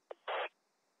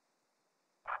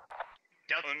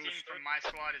 Delta team from my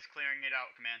squad is clearing it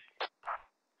out, command.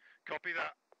 Copy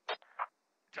that.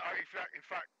 In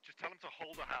fact, just tell them to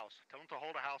hold a house. Tell them to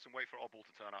hold a house and wait for Obol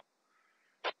to turn up.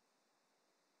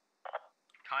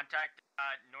 Contact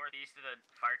northeast of the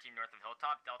fire team north of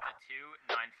Hilltop, Delta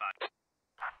 295.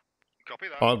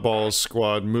 Copy that. Oddballs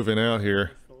squad moving out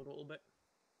here. A little bit.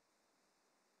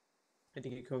 I had to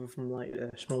get cover from like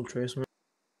the small trace.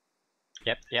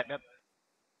 Yep.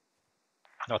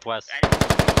 Northwest.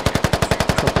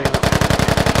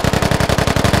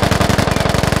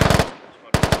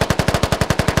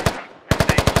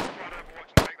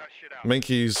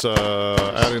 Minky's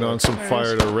adding on some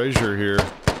fire to Razor here.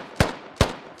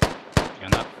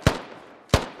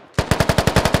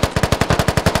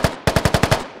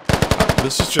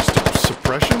 This is just a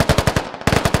suppression?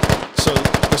 So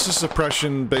this is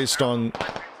suppression based on...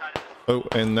 Oh,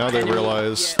 and now they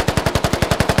realize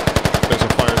there's a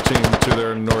fire team to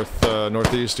their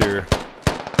northeast here.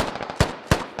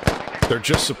 They're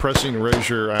just suppressing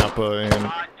Razor, Appa,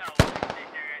 and...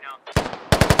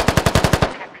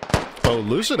 Oh,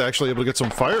 Lucid actually able to get some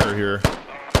fire here.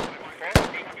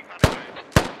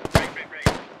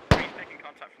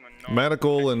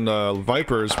 Madical and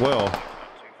Viper as well.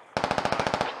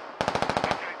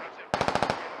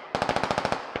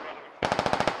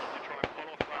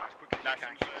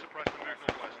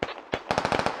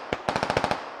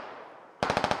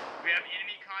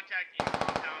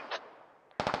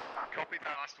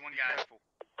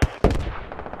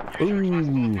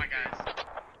 Ooh.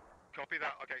 Copy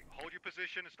that. Okay, hold your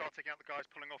position and start taking out the guys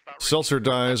pulling off that. Seltzer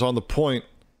dies on the point.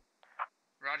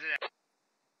 Roger that.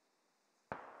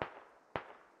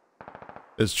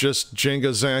 It's just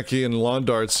Jenga, Zaki, and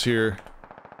Londarts here.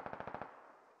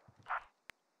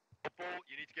 You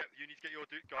need to get your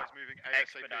guys moving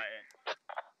ASAP.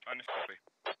 Copy.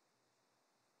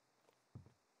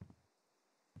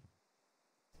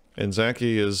 And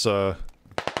Zaki is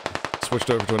switched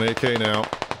over to an AK now.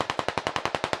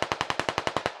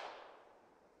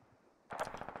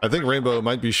 I think Rainbow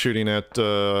might be shooting at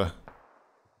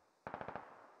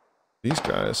these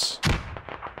guys.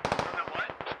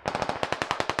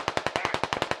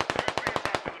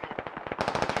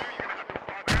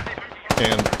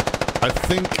 And I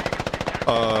think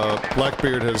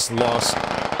Blackbeard has lost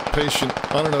patience.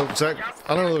 I don't know, Zach.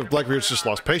 I don't know if Blackbeard's just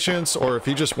lost patience or if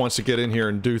he just wants to get in here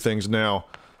and do things now.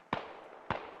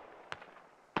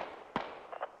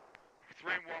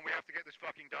 3 and 1. We have to get this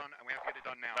fucking done, and we have to get it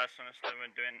done now. That's understood. We're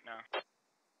doing it now.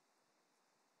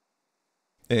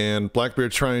 And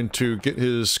Blackbeard trying to get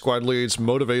his squad leads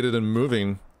motivated and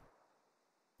moving.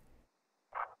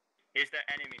 Is there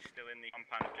enemies still in the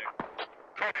compound objective?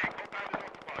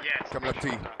 Yes. Coming up to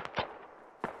you.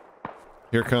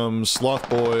 Here comes Sloth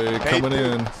Boy coming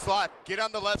in. Sloth, get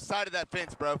on the left side of that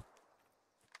fence, bro.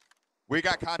 We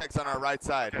got contacts on our right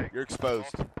side. You're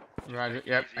exposed. Roger.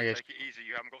 Yep. I guess. Take it easy.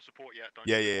 You haven't got support yet. Don't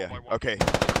Yeah. Okay.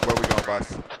 Where we going,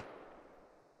 boss?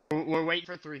 We're waiting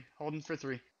for 3. Holding for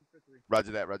 3.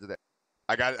 Roger that.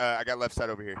 I got left side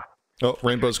over here. Oh,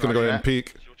 Rainbow's gonna go ahead and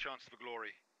peek. It's your chance for glory.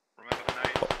 Remember the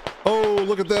name. Oh,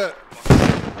 look at that!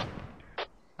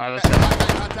 I've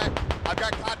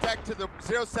got contact to the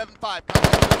 075.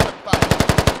 Contact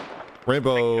 075.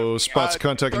 Rainbow spots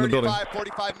contact in the building.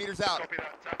 45 meters out.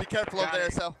 Be careful over there,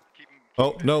 SL.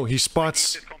 Oh, no, he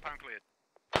spots...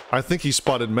 I think he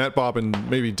spotted Matt Bob and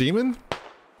maybe Demon?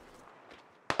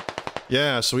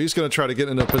 Yeah, so he's gonna try to get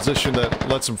in a position that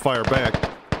lets him fire back.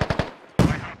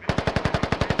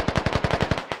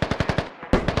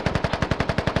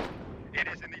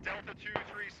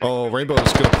 Oh, Rainbow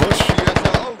is gonna push.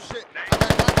 Oh shit! I got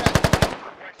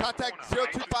contact. Contact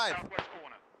 025.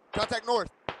 Contact north.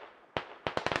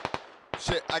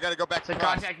 Shit! I gotta go back to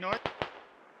contact north.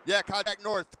 Yeah, contact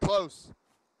north. Close.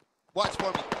 Watch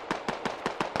for me.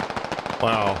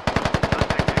 Wow.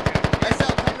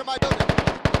 SL, come to my building.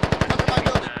 Come to my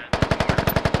building.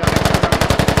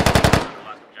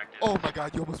 Oh my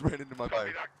god! You almost ran into my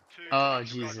bike. Oh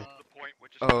Jesus.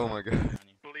 Oh my god.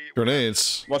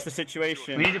 Grenades. What's the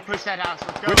situation? We need to push that house.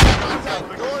 Let's go.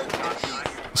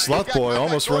 Sloth Boy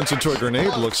almost runs into a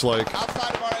grenade, looks like.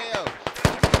 Outside of our AO.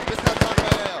 Just outside of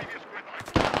our AO.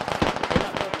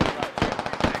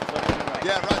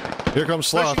 Yeah, right. Here comes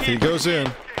Sloth. He goes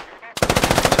in.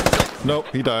 Nope,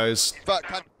 he dies. Fuck,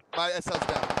 my SL's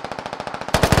down.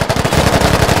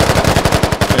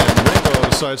 And Rainbow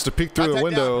decides to peek through the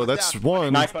window. That's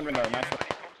one. Nice one, Rainbow. Nice one.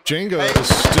 Jenga is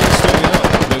still standing up.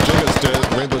 No, Jenga's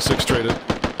dead. Rainbow 6 traded.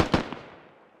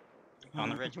 On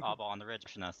the ridge, Bob, on the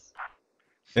ridge.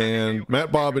 And Matt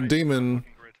Oh, Bob and Demon,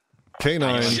 K9,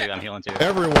 I'm healing too.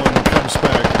 everyone comes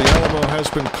back. The Alamo has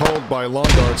been called by Lawn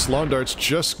Darts. Lawn Darts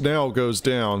just now goes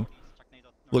down.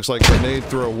 Looks like grenade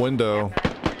through a window.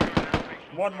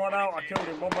 One out, I killed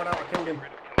him. One out, I killed him.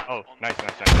 Oh, nice.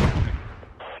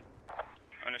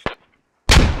 Understood.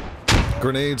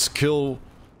 Grenades kill...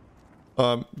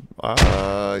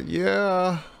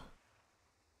 yeah.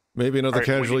 Maybe another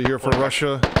casualty here for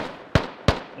Russia.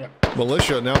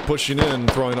 Militia now pushing in,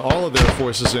 throwing all of their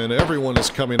forces in. Everyone is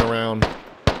coming around.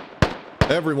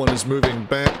 Everyone is moving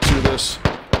back to this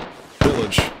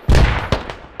village.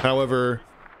 However,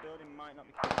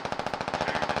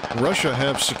 Russia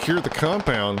have secured the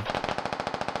compound,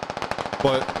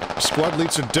 but squad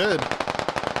leads are dead.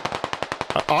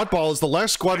 Oddball is the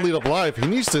last squad lead alive. He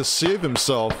needs to save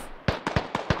himself.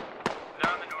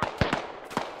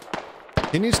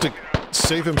 He needs to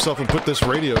save himself and put this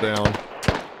radio down.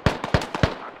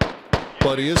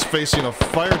 But he is facing a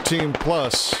fire team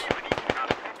plus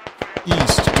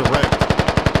east direct.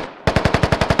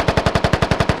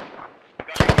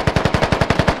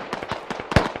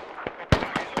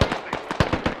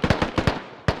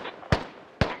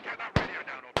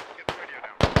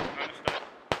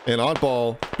 And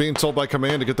Oddball being told by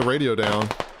command to get the radio down.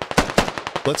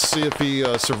 Let's see if he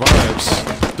survives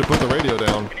to put the radio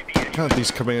down. God,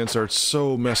 these commands are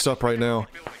so messed up right now.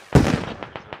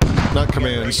 Not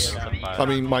commands. I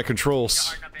mean, my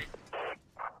controls.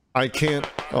 I can't...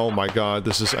 Oh my god,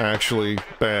 this is actually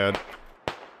bad.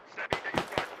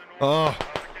 For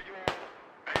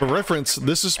reference,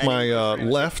 this is my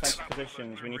left.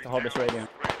 We need to hold this radio.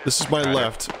 This is my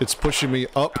left. It's pushing me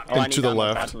up and to the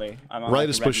left. Right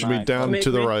is pushing me down to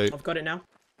the right. I've got it now.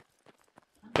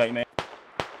 Got you, mate.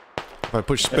 If I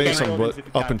push space, I'm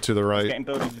up and to the right.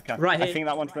 Right here. I think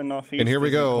that one to the northeast. And here we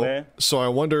go. So I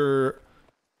wonder,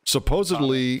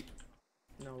 supposedly,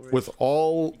 with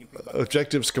all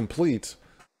objectives complete,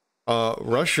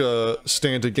 Russia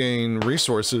stand to gain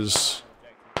resources.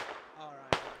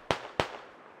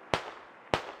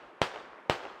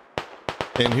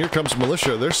 And here comes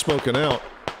militia. They're smoking out.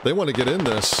 They want to get in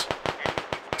this.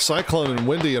 Cyclone and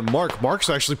Wendy and Mark. Mark's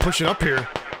actually pushing up here.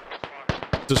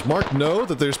 Does Mark know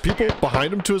that there's people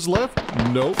behind him to his left?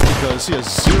 Nope, because he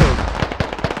has zero.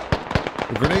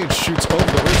 The grenade shoots over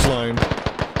the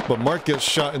ridgeline, but Mark gets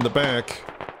shot in the back.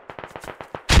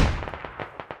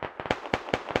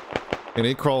 And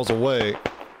he crawls away.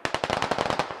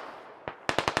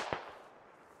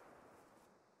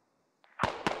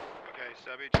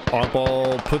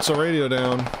 Oddball puts a radio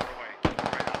down.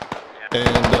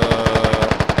 And,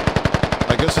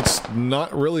 I guess it's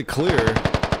not really clear.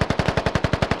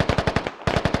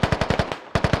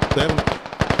 They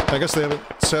haven't, I guess they haven't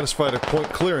satisfied a point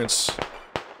clearance.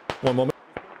 One moment.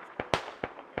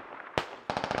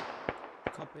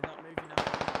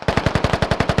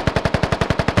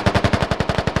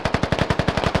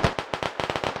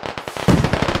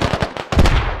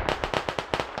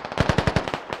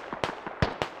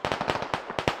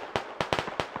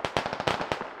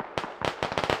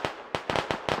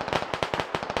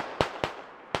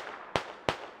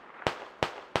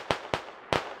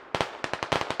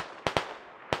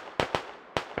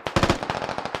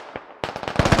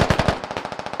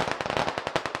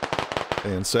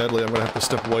 And sadly, I'm going to have to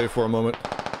step away for a moment.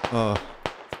 We're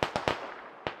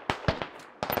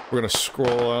going to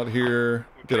scroll out here,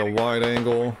 get a wide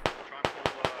angle.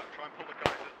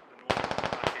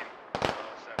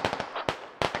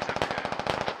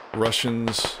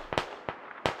 Russians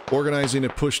organizing a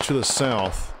push to the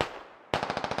south.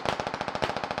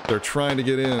 They're trying to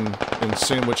get in and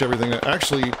sandwich everything.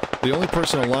 Actually, the only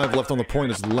person alive left on the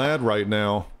point is Lad right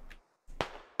now.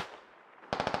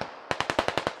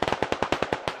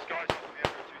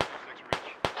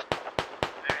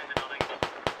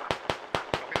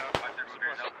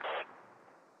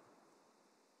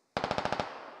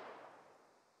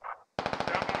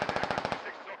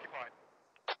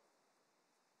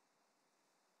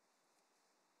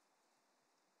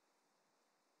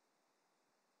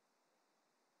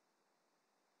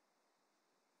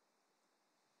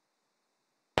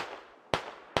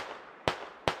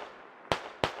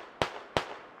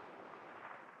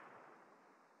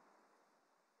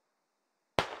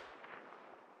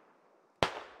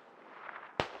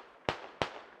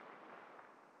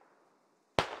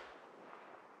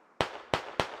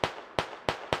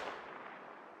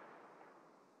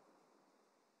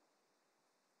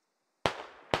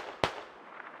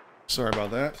 Sorry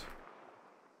about that.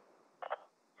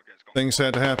 Things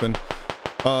had to happen.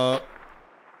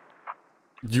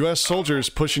 U.S. soldiers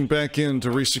pushing back in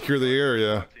to re-secure the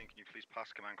area.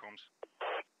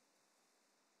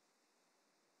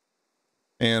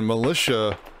 And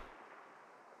militia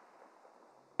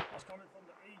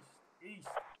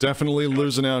definitely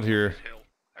losing out here.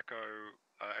 Echo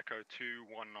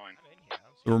 219.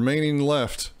 The remaining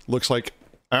left looks like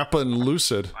Appa and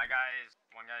Lucid.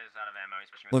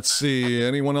 Let's see,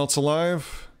 anyone else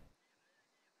alive?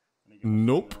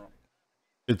 Nope.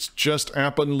 It's just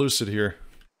Appa and Lucid here.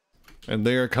 And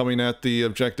they are coming at the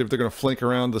objective. They're going to flank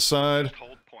around the side.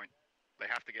 Hold point. They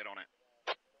have to get on it.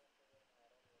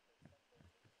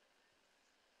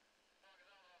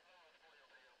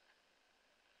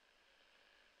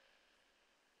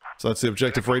 So that's the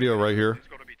objective radio right here. It's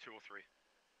got to be 2 or 3.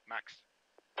 Max.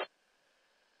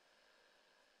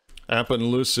 Appa and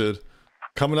Lucid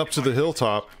coming up to the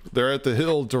hilltop. They're at the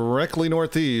hill directly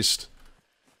northeast,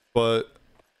 but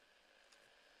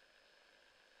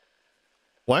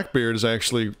Blackbeard is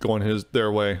actually going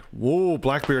their way. Whoa,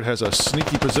 Blackbeard has a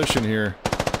sneaky position here.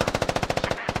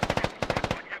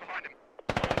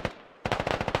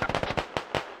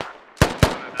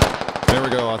 There we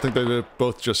go. I think they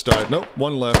both just died. Nope,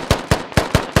 one left.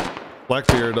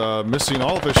 Blackbeard missing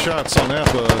all of his shots on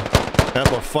Appa.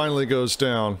 Appa finally goes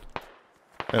down.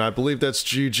 And I believe that's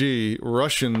GG.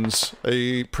 Russians,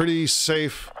 a pretty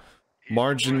safe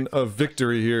margin of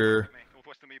victory here.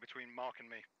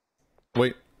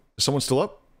 Wait, is someone still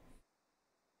up?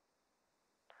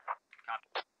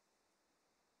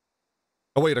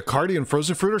 Oh wait, Acardi and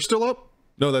Frozen Fruit are still up?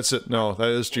 No, that's it. No, that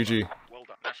is GG.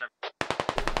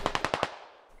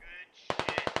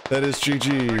 That is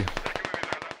GG.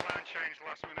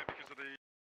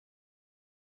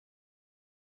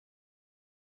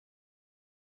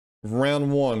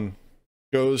 Round 1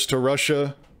 goes to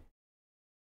Russia.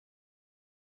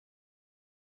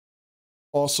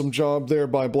 Awesome job there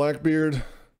by Blackbeard.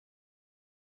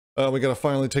 We gotta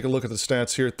finally take a look at the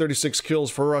stats here. 36 kills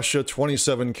for Russia,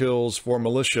 27 kills for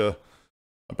militia.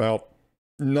 About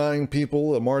 9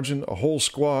 people, a margin, a whole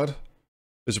squad.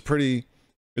 Is a pretty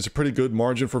good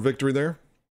margin for victory there.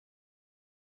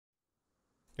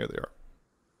 Here they are.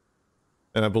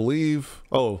 And I believe,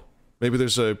 oh, maybe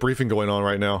there's a briefing going on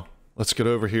right now. Let's get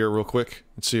over here real quick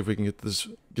and see if we can get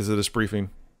to this briefing.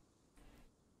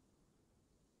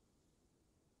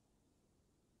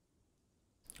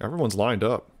 Everyone's lined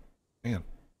up. Man,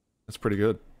 that's pretty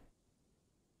good.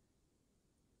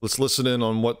 Let's listen in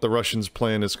on what the Russians'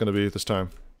 plan is going to be this time.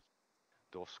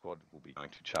 Dorf squad will be going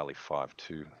to Charlie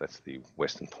 5-2, that's the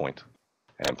western point,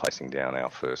 and placing down our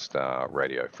first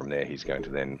radio. From there, he's going to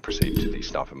then proceed to the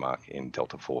sniper mark in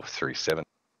Delta 437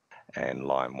 and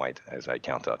lie in wait as a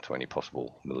counter to any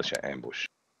possible militia ambush.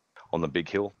 On the big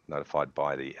hill, notified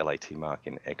by the LAT mark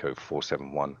in Echo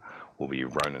 471, will be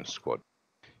Ronan's squad.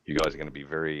 You guys are going to be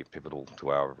very pivotal to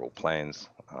our overall plans.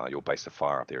 Your base of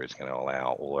fire up there is going to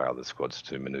allow all our other squads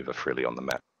to maneuver freely on the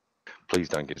map. Please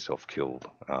don't get yourself killed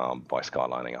by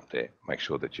skylining up there. Make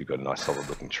sure that you've got a nice solid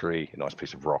looking tree, a nice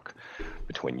piece of rock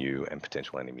between you and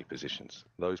potential enemy positions.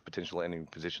 Those potential enemy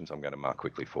positions I'm going to mark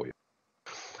quickly for you.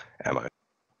 Ammo,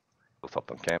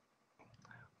 hilltop on camp,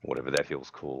 whatever that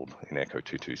hill's called in Echo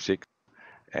 226,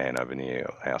 and over near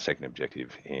our second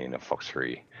objective in Fox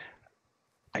 3-8.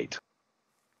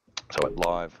 So at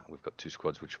live, we've got two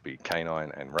squads, which will be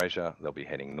K9 and Razor. They'll be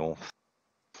heading north.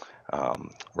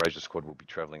 Razor squad will be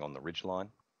travelling on the ridge line,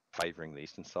 favouring the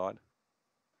eastern side,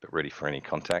 but ready for any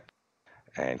contact.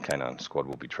 And K9 squad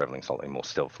will be travelling slightly more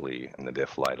stealthily in the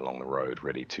defilade along the road,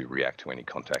 ready to react to any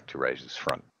contact to Razor's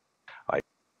front.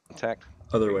 Contact.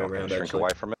 Other way We're not around, going to shrink actually. away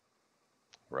from it.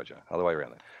 Roger. Other way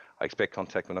around. I expect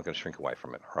contact. We're not going to shrink away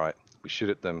from it. Right? We shoot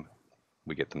at them.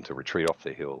 We get them to retreat off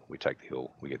the hill. We take the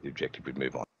hill. We get the objective. We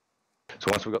move on.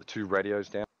 So once we've got the two radios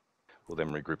down, we'll then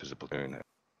regroup as a platoon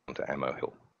onto Ammo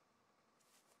Hill.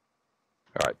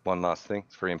 All right, one last thing.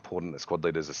 It's very important that squad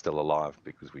leaders are still alive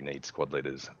because we need squad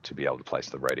leaders to be able to place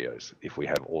the radios. If we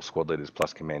have all squad leaders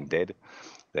plus command dead,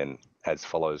 then as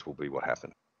follows will be what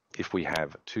happened. If we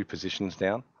have two positions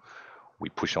down, we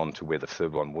push on to where the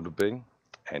third one would have been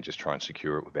and just try and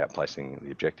secure it without placing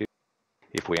the objective.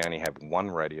 If we only have one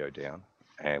radio down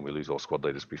and we lose all squad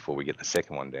leaders before we get the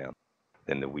second one down,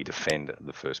 then we defend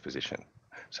the first position.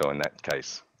 So in that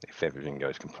case, if everything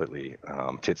goes completely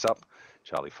tits up,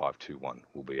 Charlie 521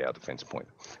 will be our defence point.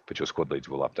 But your squad leads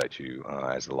will update you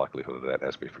as the likelihood of that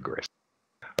as we progress.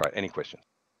 All right, any questions?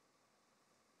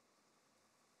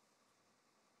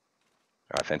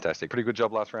 All right, fantastic. Pretty good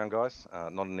job last round, guys.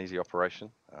 Not an easy operation.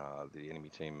 The enemy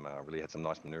team really had some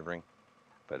nice manoeuvring,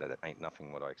 but it ain't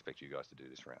nothing what I expect you guys to do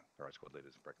this round. All right, squad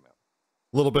leaders, break them out.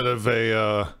 A little bit of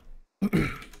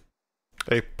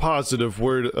a positive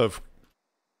word of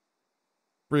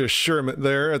reassurance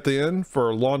there at the end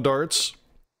for Lawn Darts,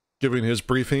 giving his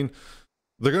briefing.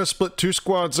 They're going to split two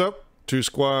squads up, two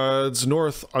squads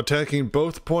north, attacking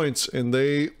both points, and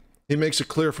he makes it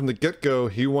clear from the get-go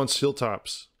he wants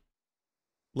hilltops.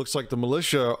 Looks like the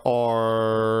militia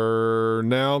are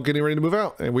now getting ready to move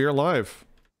out, and we are live.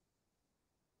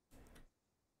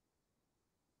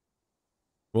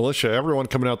 Militia, everyone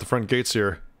coming out the front gates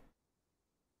here.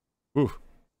 Ooh.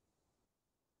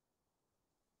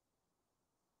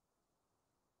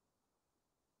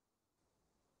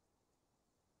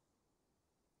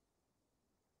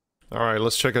 All right,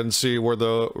 let's check and see where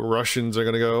the Russians are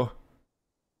going to go.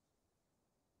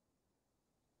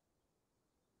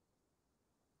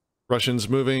 Russians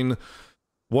moving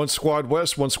one squad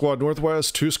west, one squad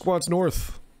northwest, two squads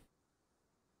north.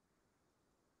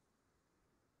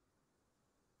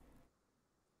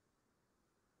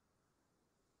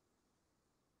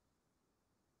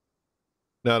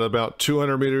 Now at about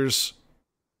 200 meters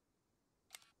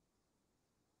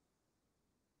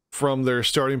from their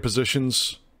starting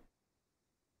positions.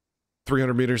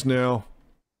 300 meters now.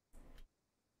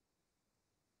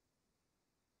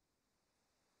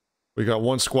 We got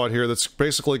one squad here that's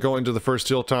basically going to the first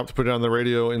hilltop to put it on the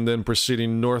radio and then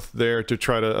proceeding north there to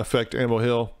try to affect Ammo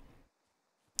Hill.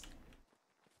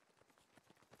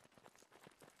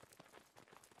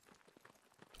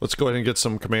 Let's go ahead and get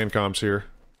some command comms here.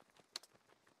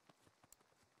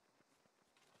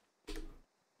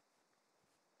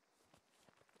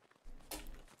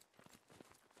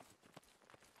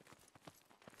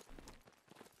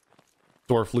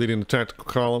 Dorf leading the tactical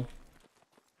column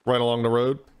right along the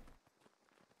road.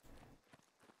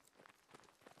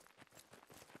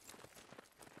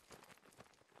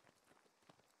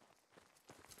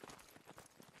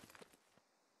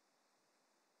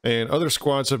 And other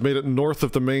squads have made it north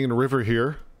of the main river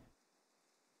here.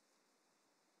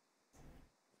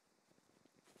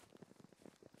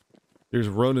 Here's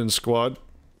Ronan's squad.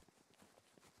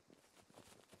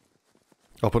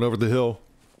 Up and over the hill.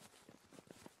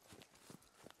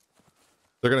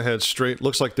 They're going to head straight.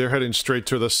 Looks like they're heading straight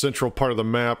to the central part of the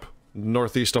map,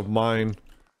 northeast of mine.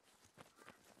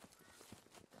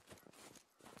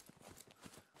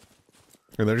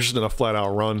 And they're just in a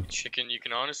flat-out run. Chicken, you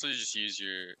can honestly just use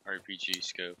your RPG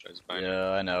scope as binary.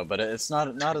 Yeah, I know, but it's not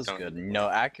as good. You know,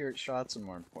 accurate shots are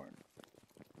more important.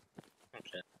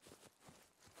 Okay.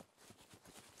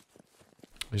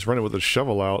 He's running with a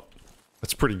shovel out.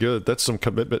 That's pretty good. That's some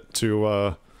commitment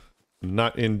to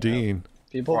not Indeed.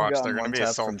 People have Watch, gotten they're gonna one be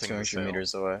tap from assaulting the 200 cell.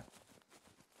 meters away.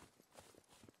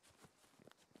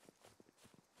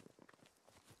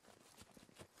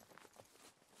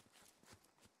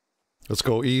 Let's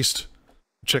go east.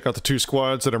 Check out the 2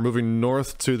 squads that are moving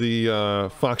north to the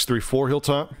Fox 3-4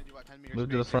 hilltop. Move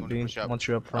to the front beam once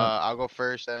you're up front. I'll go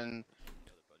first, and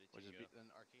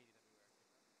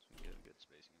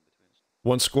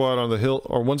One squad on the hill,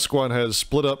 or one squad has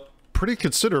split up pretty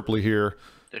considerably here.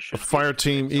 A fire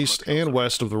team east and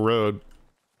west of the road.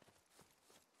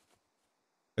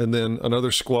 And then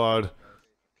another squad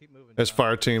has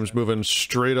fire teams moving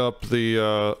straight up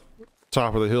the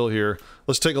top of the hill here.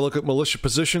 Let's take a look at militia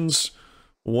positions.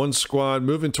 One squad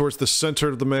moving towards the center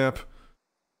of the map.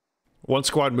 One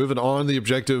squad moving on the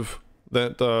objective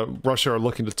that Russia are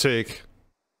looking to take.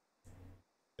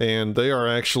 And they are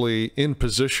actually in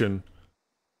position.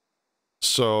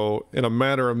 So, in a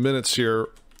matter of minutes here...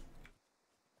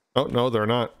 Oh, no, they're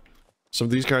not. Some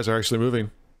of these guys are actually moving.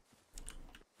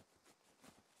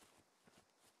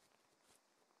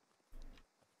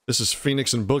 This is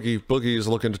Phoenix and Boogie. Boogie is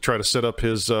looking to try to set up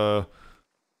his AR.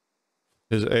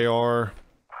 Alright,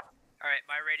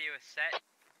 my radio is set.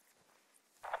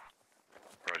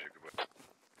 Roger, good.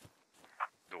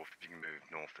 North, if you can move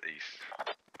northeast.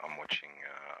 I'm watching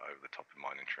over the top of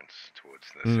mine entrance towards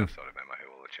the south side of Emma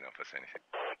Hill. I'll let you know if I see anything.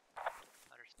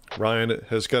 Ryan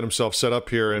has got himself set up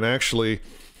here, and actually,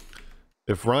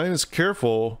 if Ryan is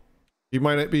careful, he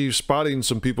might not be spotting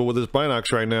some people with his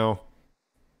binocs right now.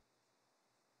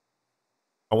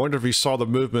 I wonder if he saw the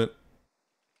movement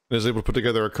and is able to put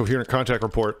together a coherent contact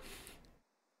report.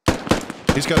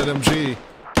 He's got an MG.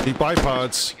 He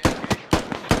bipods.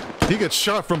 He gets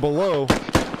shot from below.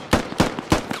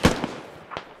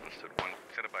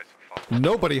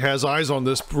 Nobody has eyes on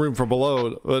this room from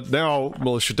below, but now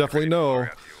militia definitely know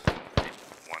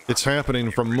it's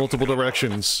happening from multiple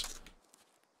directions.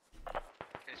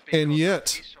 And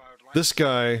yet, this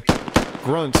guy,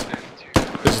 Grunt,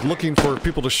 is looking for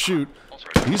people to shoot.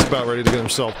 He's about ready to get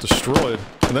himself destroyed.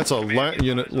 And that's a lat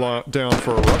unit down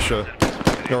for Russia.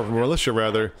 Or militia,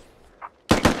 rather.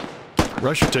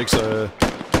 Russia takes a...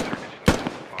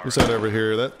 What's that over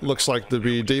here? That looks like to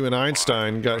be Damon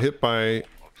Einstein. Got hit by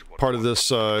part of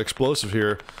this explosive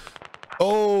here.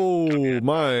 Oh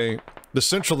my! The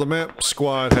central of the map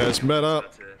squad has met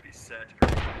up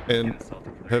and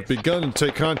have begun to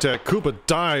take contact. Koopa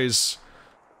dies.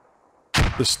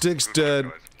 The Stig's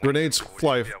dead. Grenades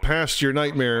fly past your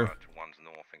nightmare.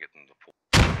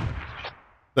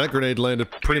 That grenade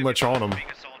landed pretty much on him.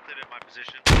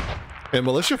 And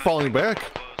militia falling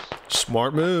back.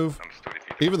 Smart move.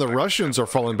 Even the Russians are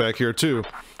falling back here too.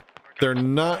 They're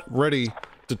not ready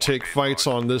to take fights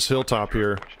on this hilltop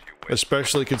here,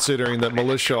 especially considering that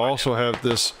militia also have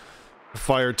this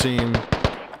fire team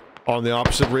on the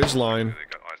opposite ridge line.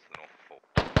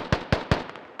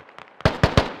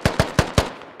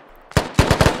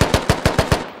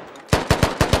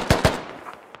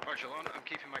 I'm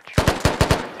keeping my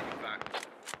back.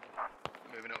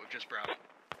 Moving up with just Bravo.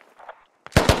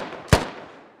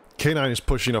 K9 is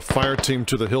pushing a fire team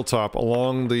to the hilltop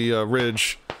along the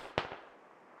ridge.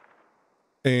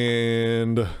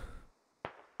 And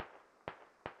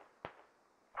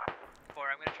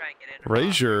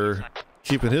Razor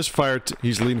keeping his fire.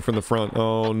 He's leading from the front.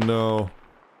 Oh no.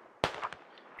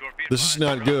 This is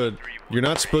not good. You're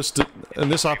not supposed to. In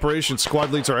this operation,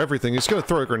 squad leads are everything. He's going to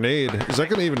throw a grenade. Is that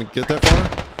going to even get that far?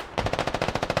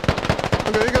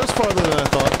 Okay, it goes farther than I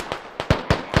thought.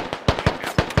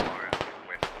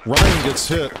 Ryan gets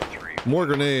hit. More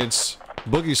grenades.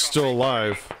 Boogie's still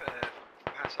alive.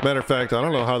 Matter of fact, I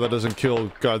don't know how that doesn't kill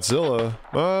Godzilla.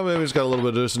 Oh, maybe he's got a little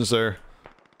bit of distance there.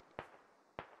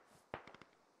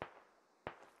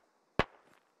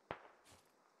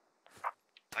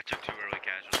 I took 2 early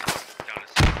casualties down a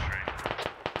single train.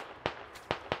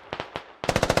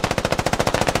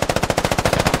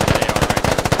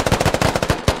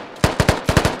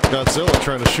 Godzilla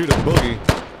trying to shoot at Boogie.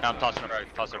 I'm tossing it right,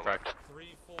 tossing it right.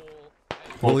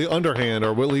 Will he underhand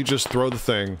or will he just throw the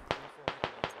thing?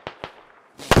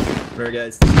 Very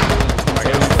guys. He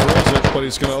throws it, but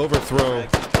he's going to overthrow.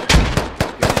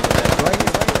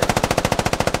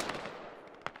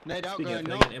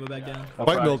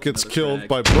 White Milk gets killed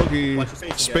by Boogie.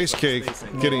 Space Cake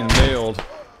getting nailed.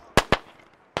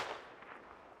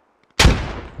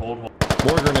 More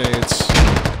grenades.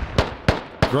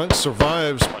 Grunt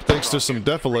survives thanks to some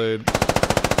defilade.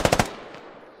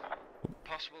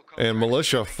 And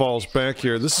Militia falls back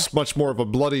here. This is much more of a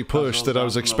bloody push that I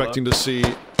was expecting to see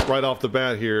right off the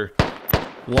bat here.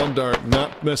 Lundart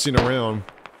not messing around.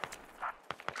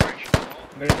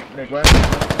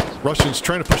 Russians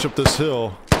trying to push up this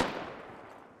hill,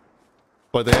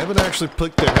 but they haven't actually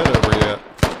picked their head over yet.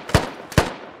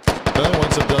 The only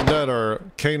ones that have done that are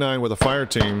K9 with a fire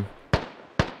team.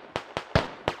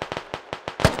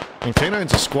 And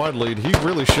K9's a squad lead. He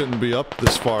really shouldn't be up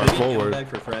this far forward.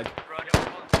 For frag.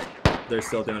 They're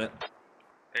still doing it.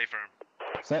 A firm.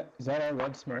 Is that our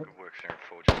red smoke?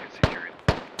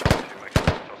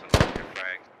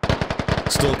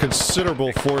 Still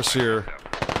considerable force here.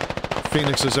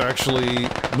 Phoenix has actually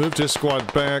moved his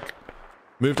squad back,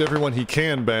 moved everyone he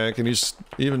can back, and he's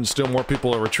even still more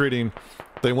people are retreating.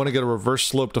 They want to get a reverse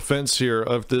slope defense here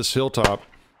of this hilltop.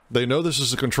 They know this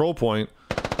is a control point.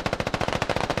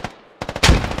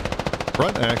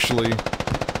 Front actually.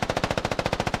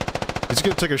 He's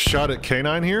going to take a shot at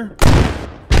K9 here.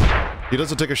 He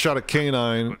doesn't take a shot at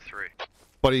K9,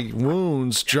 but he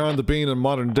wounds John the Bean in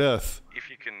Modern Death. If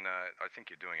you can, I think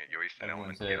you're doing it. Your eastern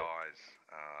element, get eyes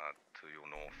to your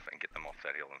north and get them off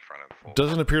that hill in front of.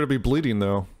 Doesn't appear to be bleeding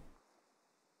though.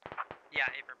 Yeah,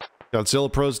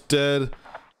 Godzilla Pro's dead,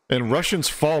 and Russians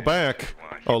fall back.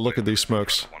 Oh, look at these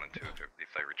smokes.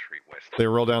 They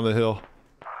roll down the hill.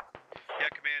 Yeah,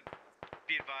 command.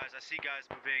 Be advised, I see guys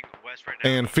moving west right now.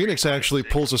 And Phoenix actually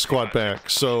pulls a squad back,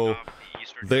 so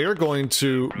they are going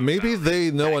to, maybe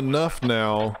they know enough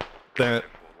now that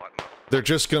they're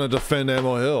just going to defend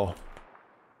Ammo Hill.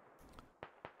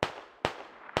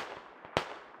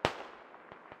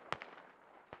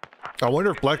 I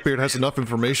wonder if Blackbeard has enough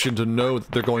information to know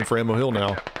that they're going for Ammo Hill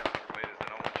now.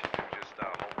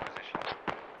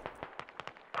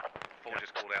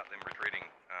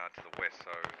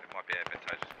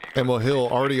 Ammo Hill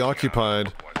already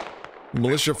occupied.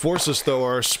 Militia forces, though,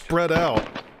 are spread out.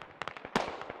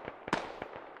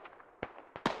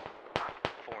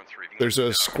 There's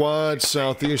a squad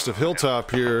southeast of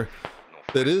Hilltop here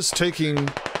that is taking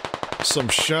some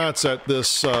shots at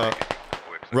this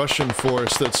Russian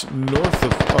force that's north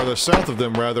of, or the south of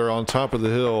them rather, on top of the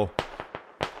hill.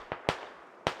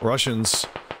 Russians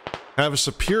have a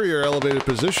superior elevated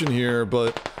position here,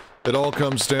 but it all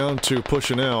comes down to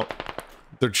pushing out.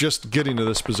 They're just getting to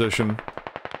this position.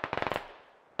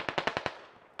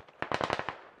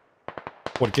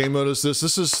 What game mode is this?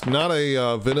 This is not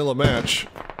a vanilla match.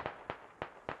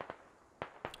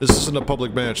 This isn't a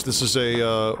public match. This is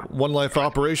a one life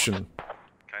operation.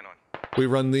 We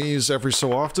run these every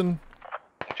so often.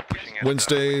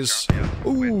 Wednesdays.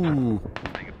 Ooh!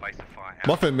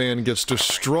 Muffin Man gets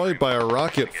destroyed by a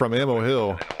rocket from Ammo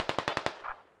Hill.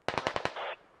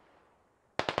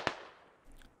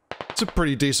 It's a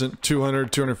pretty decent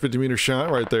 200, 250 meter shot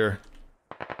right there.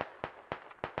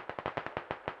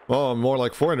 Oh, more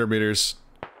like 400 meters.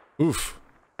 Oof.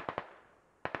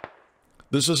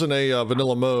 This isn't a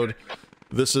vanilla mode.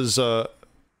 This is a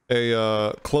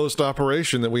closed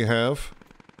operation that we have.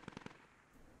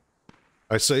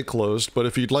 I say closed, but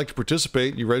if you'd like to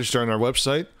participate, you register on our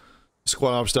website,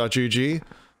 squadops.gg.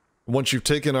 Once you've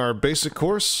taken our basic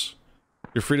course,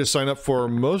 you're free to sign up for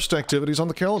most activities on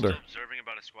the calendar.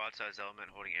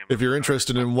 If you're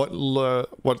interested in what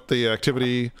the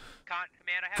activity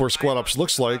for Squad Ops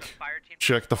looks like,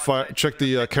 check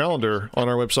the calendar on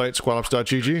our website,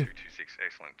 squadops.gg.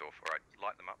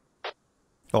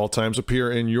 All times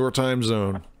appear in your time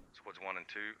zone. Squads 1 and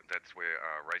 2, that's where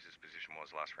Razor's position was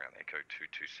last round, Echo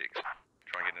 226.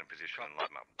 Try and get in a position and light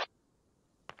them up.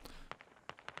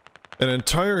 An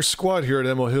entire squad here at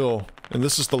Ammo Hill, and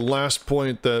this is the last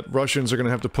point that Russians are going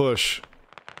to have to push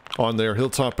on their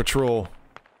Hilltop patrol.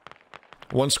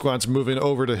 One squad's moving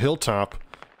over to Hilltop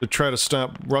to try to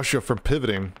stop Russia from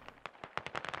pivoting.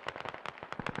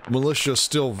 Militia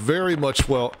still very much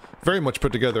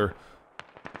put together.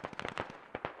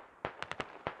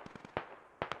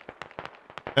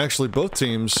 Actually, both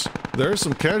teams, there are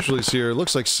some casualties here. It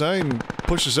looks like Sign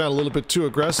pushes out a little bit too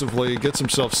aggressively, gets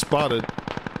himself spotted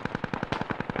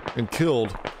and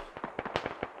killed.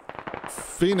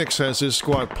 Phoenix has his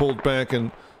squad pulled back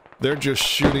and they're just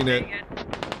shooting at... Are you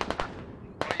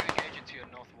engaging to your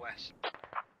northwest?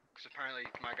 Because apparently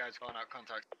my guy's calling out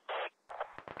contact.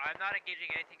 I'm not engaging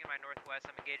anything in my northwest.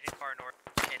 I'm engaging far north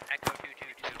in Echo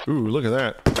 222. Ooh, look at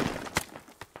that.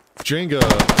 Jenga,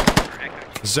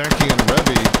 Zaki, and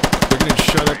Revy, they're getting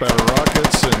shut up by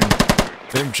rockets and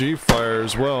MG fire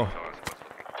as well.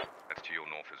 That's to your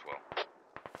north as well.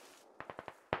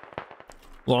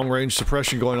 Long range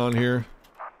suppression going on here.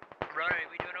 Runner, are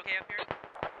we doing okay up here?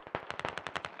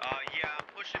 Yeah, I'm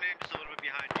pushing in just a little bit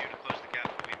behind you to close the gap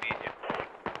between me and you.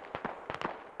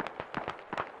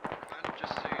 And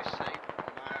just so you say,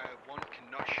 my one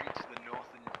cannot shoot to the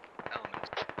northern element.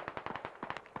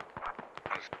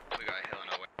 We got a hill on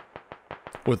our way.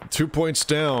 With 2 points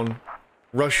down,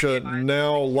 Russia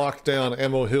now locked down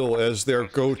Ammo Hill as their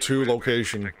go-to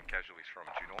location.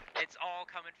 It's all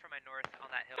coming from my north on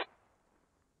that hill.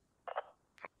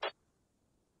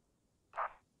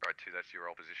 Right, 2, that's your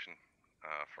old position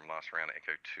from last round,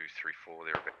 Echo 2, 3, 4,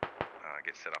 they're a bit,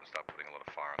 get set up and start putting a lot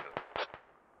of fire under it.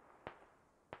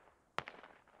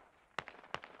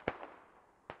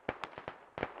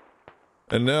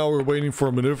 And now we're waiting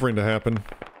for maneuvering to happen.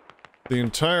 The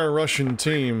entire Russian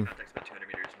team...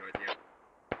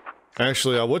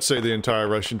 Actually, I would say the entire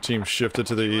Russian team shifted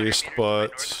to the east,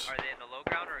 but... Are they in the low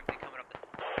ground or are they coming up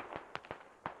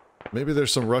the... Maybe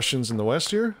there's some Russians in the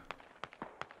west here?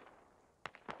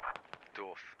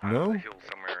 No? Hill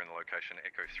somewhere in the location,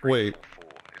 Echo 3, Wait. 4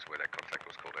 is where that contact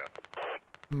was called out.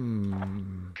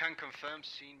 Can confirm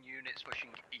seen units pushing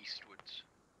eastwards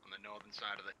on the northern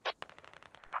side of the...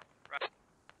 Right.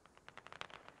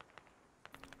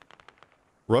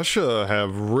 Russia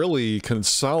have really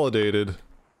consolidated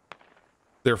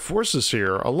their forces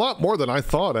here. A lot more than I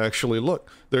thought, actually. Look,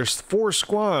 there's 4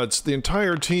 squads. The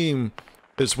entire team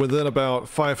is within about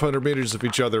 500 meters of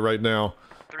each other right now.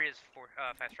 3 is 4,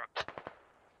 fast truck.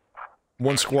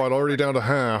 1 squad already down to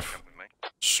half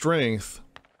strength.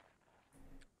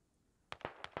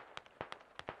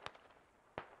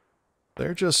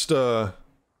 They're just,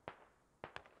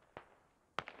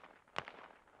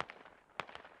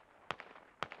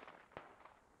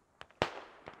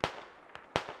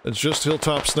 it's just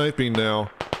hilltop sniping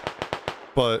now,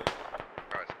 but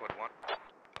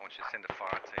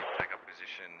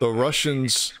the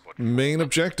Russians' main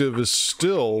objective is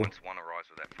still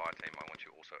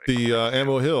the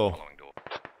Ammo Hill,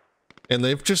 and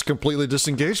they've just completely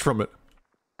disengaged from it.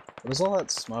 What is all that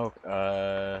smoke?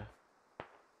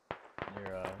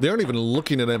 They aren't even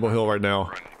looking at Ammo Hill right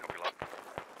now.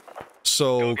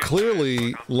 So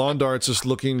clearly, Londarts is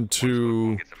looking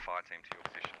to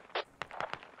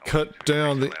cut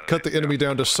the enemy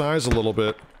down to size a little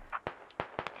bit.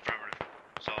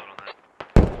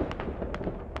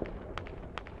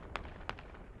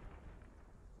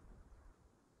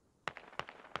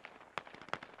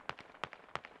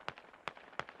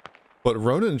 But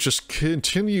Ronan just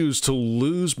continues to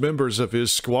lose members of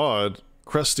his squad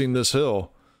cresting this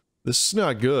hill. This is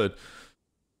not good.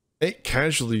 8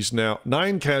 casualties now.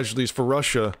 9 casualties for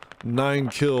Russia. 9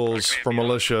 kills for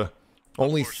militia.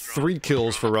 Only 3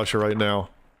 kills for Russia right now.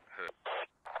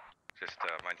 Just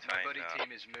maintain. My buddy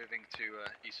team is moving to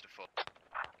east of 4.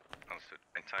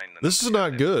 This is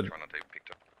not good. Alright,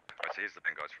 so here's the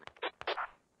band guys.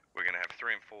 We're going to have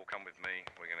 3 and 4 come with me.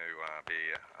 We're going to be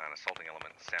an assaulting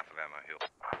element south of Ammo Hill.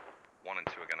 1 and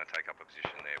 2 are going to take up a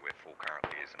position there where 4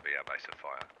 currently is and be our base of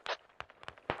fire.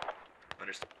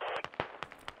 Understood.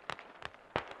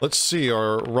 Let's see,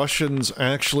 are Russians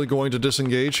actually going to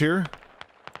disengage here?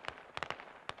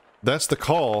 That's the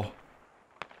call.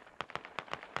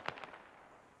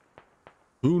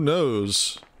 Who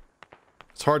knows?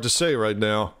 It's hard to say right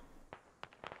now.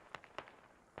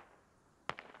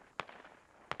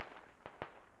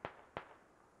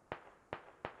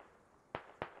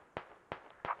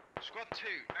 Squad 2,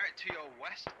 out to your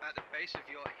west at the base of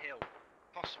your hill.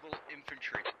 Possible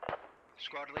infantry.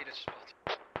 Squad leader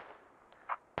spot.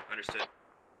 Understood.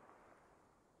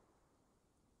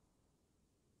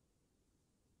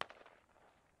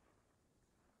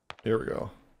 Here we go.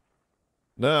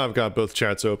 Now I've got both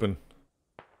chats open.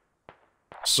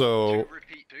 So,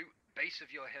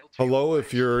 hello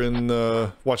if you're in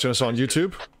watching us on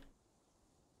YouTube.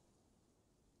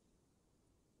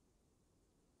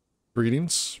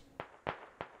 Greetings.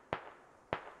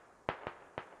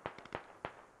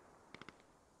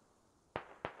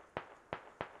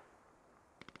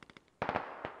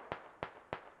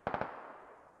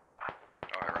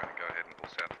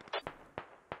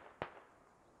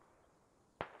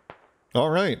 All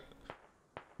right.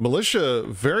 Militia,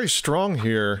 very strong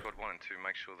here.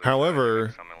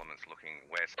 However,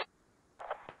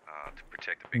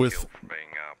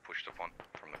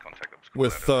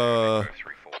 with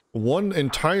one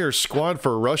entire squad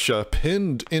for Russia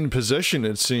pinned in position,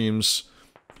 it seems.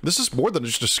 This is more than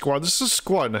just a squad. This is a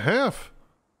squad and a half.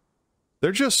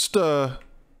 They're just, they're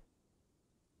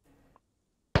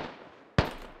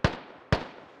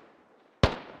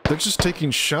just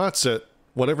taking shots at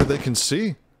whatever they can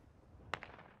see.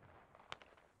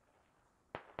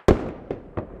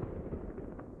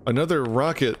 Another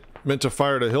rocket meant to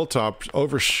fire at a hilltop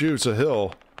overshoots a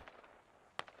hill.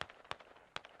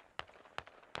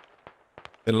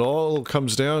 And it all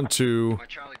comes down to,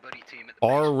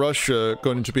 are Russia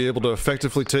going to be able to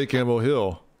effectively take Ammo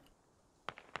Hill?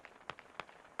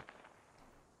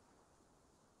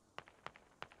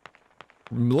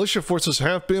 militia forces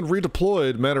have been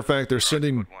redeployed. Matter of fact, they're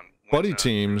sending buddy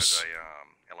teams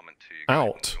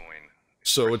out.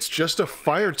 So it's just a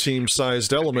fire team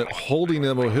sized element holding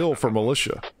Ammo Hill for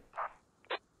militia.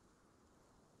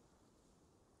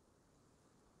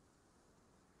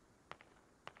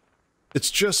 It's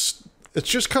just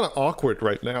kind of awkward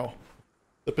right now.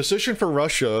 The position for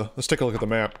Russia, let's take a look at the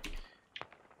map.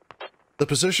 The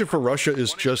position for Russia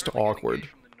is just awkward.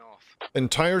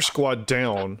 Entire squad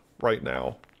down right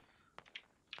now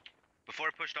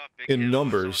in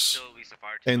numbers,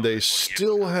 and they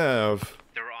still have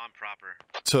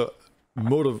to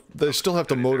they still have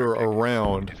to motor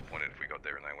around.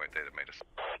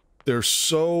 They're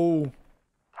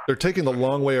taking the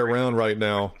long way around right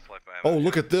now. Oh,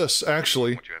 look at this,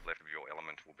 actually.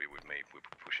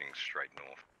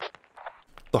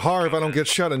 The Harv, I don't get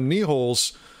shot in knee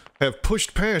holes, have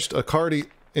pushed past Akardi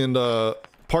and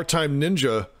Part-Time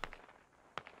Ninja.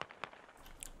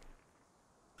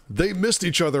 They missed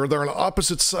each other. They're on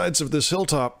opposite sides of this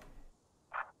hilltop.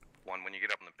 When you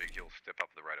get up on the big hill, step up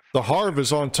the rate of The Harv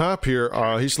is on top here.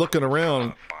 He's looking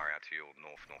around.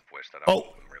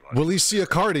 Oh, will he see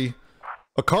Akardi?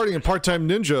 Akardi and Part-Time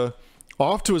Ninja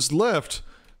off to his left,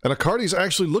 and Akardi's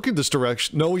actually looking this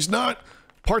direction. No, he's not.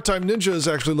 Part-Time Ninja is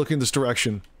actually looking this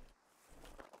direction.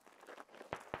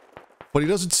 But he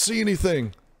doesn't see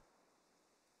anything.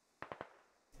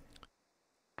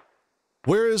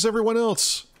 Where is everyone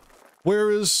else?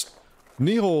 Where is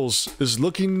Kneeholes? Is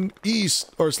looking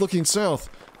east, or is looking south.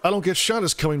 I don't get shot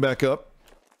is coming back up.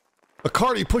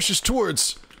 Akardi pushes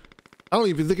towards. I don't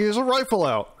even think he has a rifle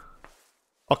out.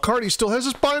 Akardi still has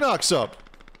his binocs up.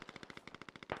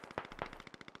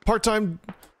 Part-Time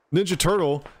Ninja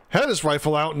Turtle had his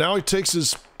rifle out, now he takes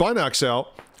his binocs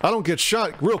out. I don't get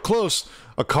shot, real close.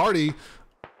 Akardi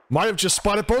might have just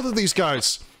spotted both of these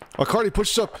guys. Akardi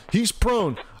pushes up, he's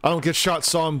prone. I don't get shot,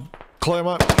 saw him climb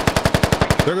up.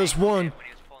 There goes one.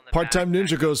 Part-Time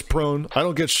Ninja goes prone. I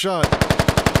don't get shot.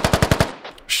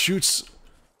 Shoots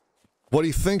what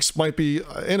he thinks might be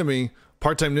enemy.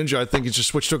 Part-Time Ninja, I think he just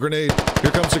switched to a grenade.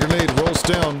 Here comes the grenade, rolls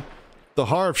down. The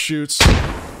Harv shoots.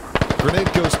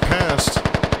 Grenade goes past.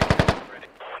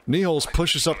 Kneeholes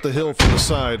pushes up the hill from the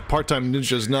side. Part-Time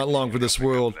Ninja is not long for this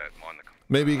world.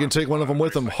 Maybe he can take one of them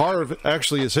with him. Harv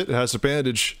actually is hit, has a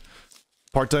bandage.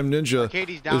 Part-Time Ninja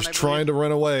is trying to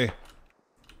run away.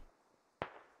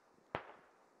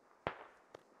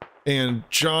 And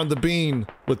John the Bean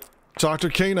with Dr.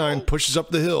 K9 pushes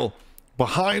up the hill.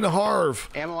 Behind Harv.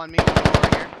 Ammo on me.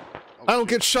 I don't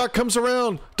get shot, comes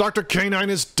around. Dr. K9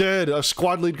 is dead. A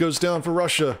squad lead goes down for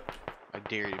Russia. I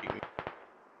dare you to beat me.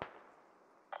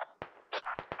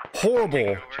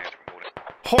 Horrible.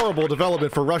 Horrible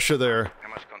development for Russia there.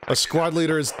 A squad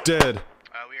leader is dead.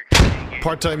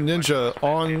 Part-Time Ninja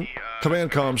on command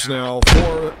comms now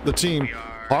for the team.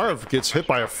 Harv gets hit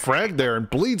by a frag there and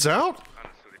bleeds out.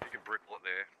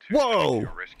 Whoa!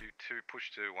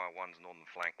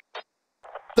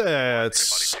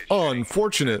 That's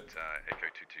unfortunate. Echo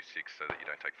 226 so that you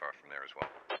don't take fire from there as well.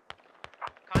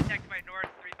 Contact my north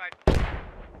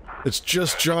 35. It's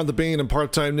just John the Bean and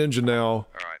Part-Time Ninja now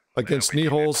against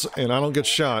Kneeholes, and I don't get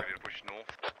shot.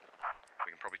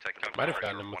 Might have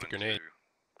gotten him with a grenade.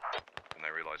 And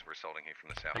they realize we're assaulting here from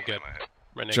the south. Okay.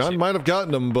 Right John might have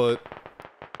gotten him, but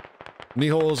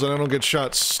Kneeholes and I don't get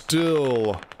shot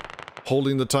still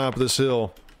holding the top of this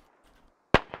hill.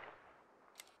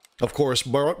 Of course,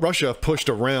 Russia pushed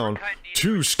around.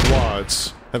 Two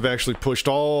squads have actually pushed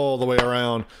all the way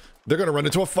around. They're going to run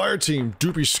into a fire team.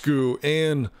 Doopy Scoo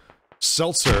and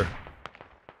Seltzer.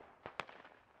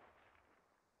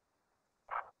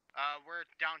 We're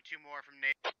down two more from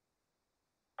Nate.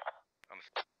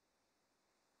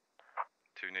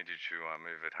 Two need you to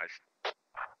move at haste.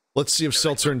 Let's see if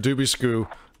Seltzer and Doopy Scoo,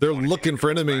 they're looking for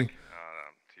enemy,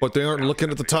 but they aren't looking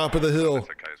at the top of the hill.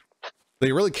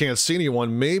 They really can't see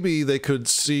anyone. Maybe they could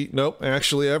see... Nope,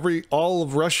 actually all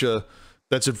of Russia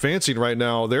that's advancing right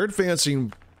now, they're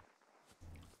advancing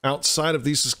outside of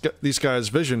these guys'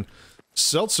 vision.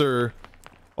 Seltzer...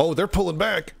 Oh, they're pulling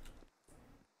back.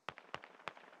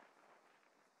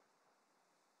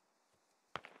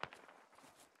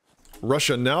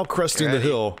 Russia now cresting the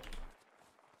hill.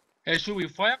 Hey, should we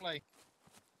fire? Like,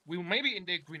 we maybe in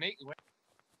the grenade.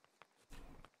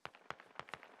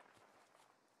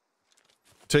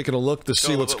 Taking a look to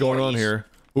see what's going on here.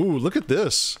 Ooh, look at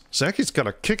this. Zaki's got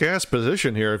a kick-ass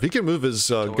position here. If he can move his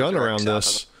gun around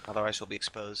this. Otherwise, he'll be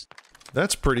exposed.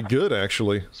 That's pretty good,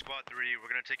 actually. Squad 3, we're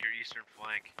gonna take your eastern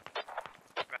flank.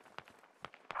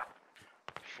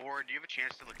 4, do you have a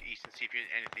chance to look east and see if you have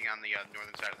anything on the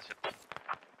northern side of the city?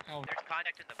 Oh, there's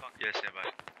contact in the bunker. Yes, stand by.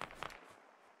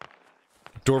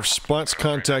 Dorf spots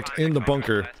contact in the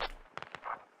bunker.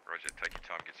 Roger, take your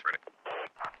time, get ready.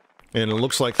 And it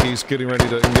looks like he's getting ready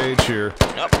to engage here.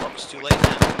 Nope, almost too late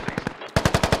now.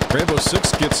 Rainbow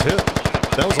 6 gets hit.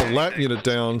 That was a lat unit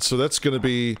down, so that's going to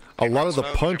be a lot of the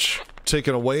punch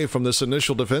taken away from this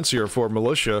initial defense here for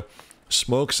Militia.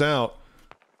 Smokes out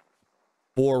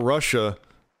for Russia.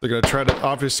 They're going to try to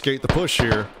obfuscate the push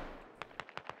here.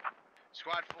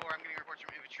 Squad 4, I'm getting reports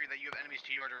from infantry that you have enemies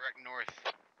to your direct north.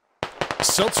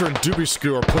 Seltzer and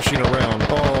Dubisku are pushing around.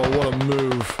 Oh, what a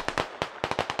move.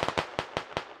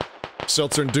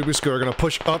 Seltzer and Dubisku are going to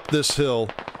push up this hill.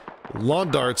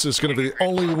 Londarts is going to be the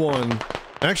only one.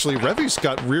 Actually, Revy's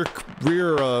got rear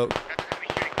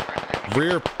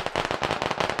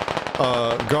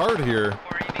guard here.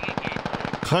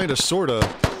 Kinda, sorta.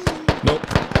 Nope.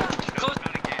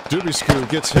 Dubisku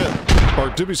gets hit. Or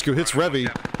Dubisku hits Revy.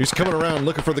 He's coming around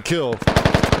looking for the kill.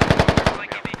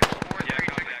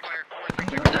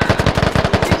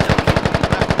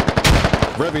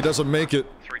 Revy doesn't make it,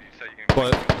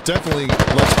 but definitely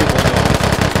lets people know.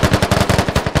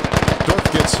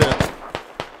 Dorf gets hit.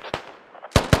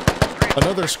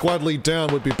 Another squad lead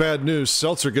down would be bad news.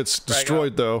 Seltzer gets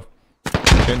destroyed, though.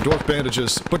 And Dorf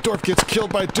bandages. But Dorf gets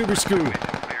killed by Dubisku.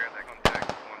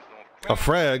 A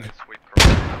frag.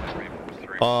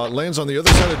 Lands on the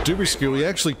other side of Dubisku. He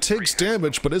actually takes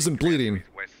damage, but isn't bleeding.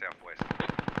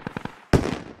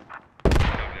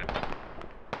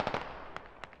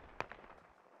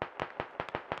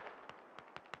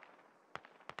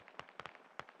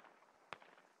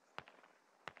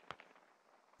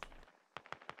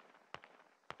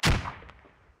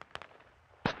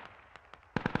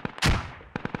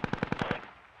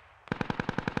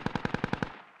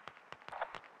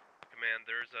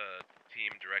 There's a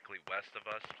team directly west of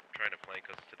us trying to flank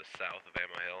us to the south of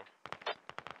Ammo Hill.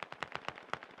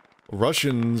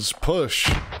 Russians push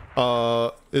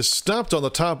is stopped on the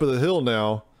top of the hill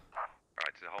now.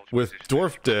 With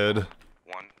Dorf dead.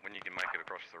 One, when you can make it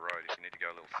across the road, if you need to go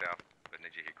a little south, I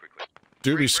need you here quickly.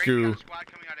 Dubisku. Squad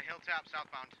coming out of Hilltop,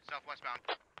 southbound, southwestbound.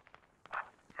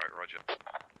 Alright, Roger.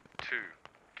 2,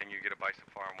 can you get a base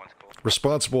of fire on one's call?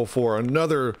 Responsible for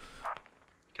another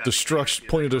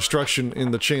point of destruction in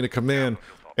the chain of command,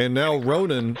 and now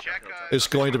Ronan is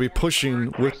going to be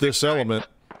pushing with this element.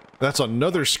 That's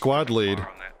another squad lead.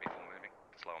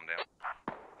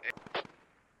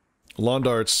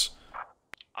 Londarts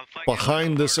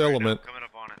behind this element,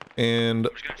 and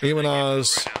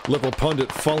Imanaz, Liberal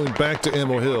Pundit, falling back to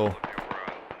Ammo Hill.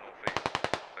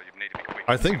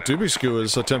 I think Dubisku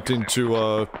is attempting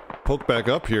to poke back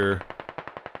up here.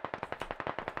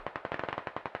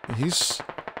 He's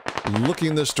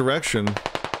looking this direction.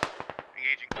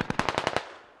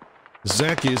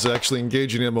 Zaki is actually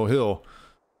engaging Ammo Hill,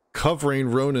 covering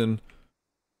Ronan.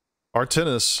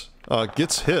 Artenis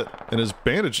gets hit and is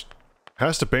bandaged.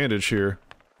 Has to bandage here.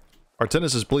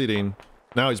 Artenis is bleeding.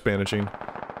 Now he's bandaging.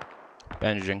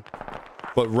 Bandaging.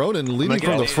 But Ronan leading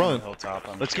from the front.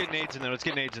 Let's get nades in there. Let's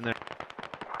get nades in there.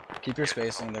 Keep your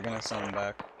spacing. They're gonna send them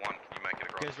back. One, can you make it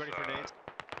across? You guys ready for nades?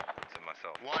 To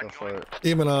myself. Go for it.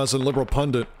 Imanaz and Liberal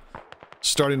Pundit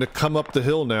starting to come up the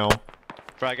hill now.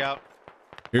 Frag out.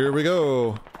 Here we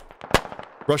go.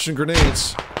 Russian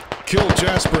grenades. Kill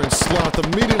Jasper and Sloth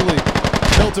immediately.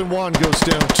 Elton Wan goes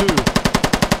down too.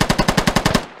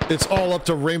 It's all up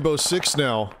to Rainbow 6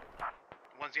 now.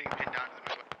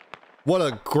 What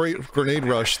a great grenade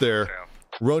rush there.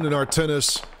 Ronan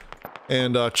Artenis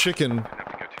and Chicken.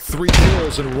 3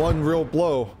 kills and 1 real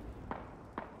blow.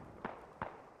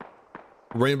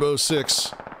 Rainbow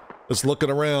 6 is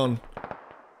looking around.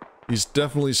 He's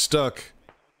definitely stuck.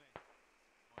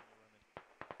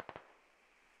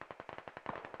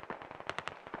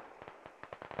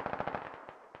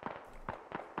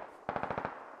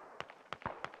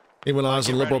 Imanaz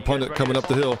and Liberal Pundit coming up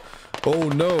the hill. Oh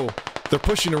no, they're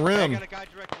pushing around.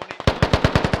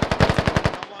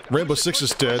 Rainbow 6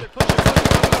 is dead.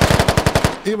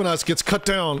 Imanaz gets cut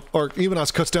down, or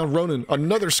Imanaz cuts down Ronan.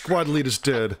 Another squad lead is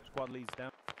dead. Squad leads down.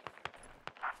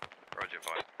 Roger,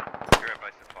 fine. You're at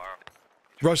base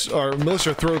of fire.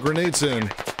 Militia throw grenades in.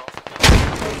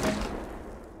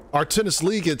 Artenis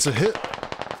Lee gets a hit.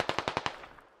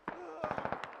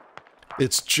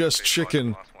 It's just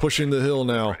Chicken pushing the hill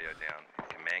now.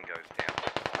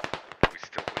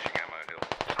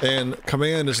 And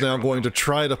Command is now going to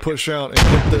try to push out and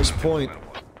hit this point.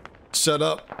 Set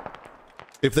up.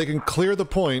 If they can clear the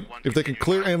point, if they can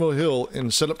clear Ammo Hill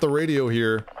and set up the radio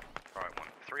here,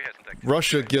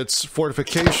 Russia gets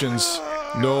fortifications.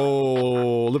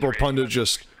 No, Liberal Pundit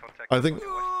just... I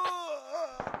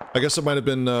guess it might have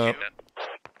been... that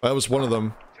was one of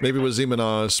them. Maybe it was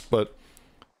Imanaz, but...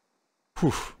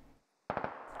 Whew.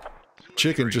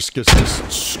 Chicken just gets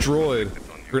destroyed.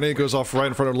 Grenade goes off right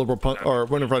in front of Liberal Pundit, or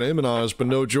right in front of Immunize, but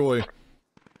no joy.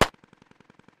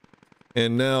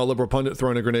 And now Liberal Pundit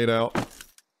throwing a grenade out.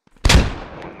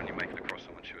 When you make it across,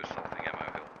 someone shoot assaulting ammo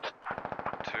hill.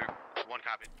 2, 1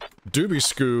 copy. Doobie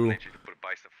Scoo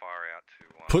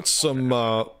puts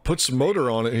some motor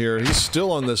on it here. He's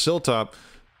still on this hilltop.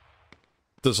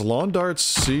 Does Lawn Darts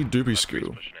see Doobie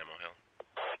Scoo?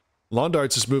 Lawn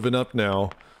Darts is moving up now.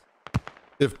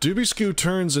 If Doobie Scoo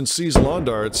turns and sees Lawn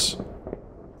Darts,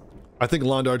 I think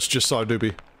Lawn Darts just saw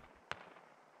Doobie.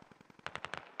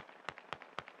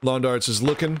 Lawn Darts is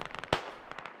looking.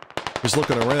 He's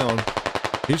looking around.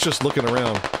 He's just looking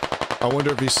around. I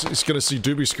wonder if he's going to see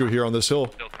Doobie Scoo here on this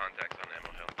hill.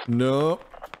 No.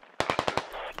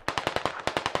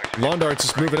 Lawn Darts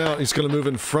is moving out. He's going to move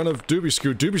in front of Doobie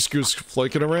Scoo. Doobie Scoo's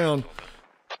flaking around.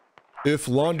 If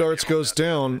Lawn Darts goes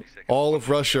down, all of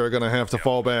Russia are going to have to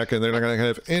fall back, and they're not going to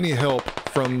have any help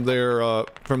from their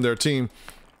team.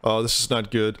 This is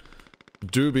not good.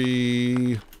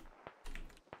 Doobie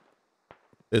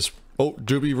is... Oh,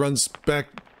 Doobie runs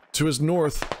back to his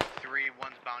north. 3,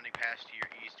 1's bounding past to your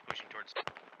east, pushing towards...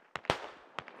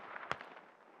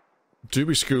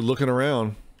 Doobie Scoo looking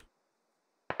around.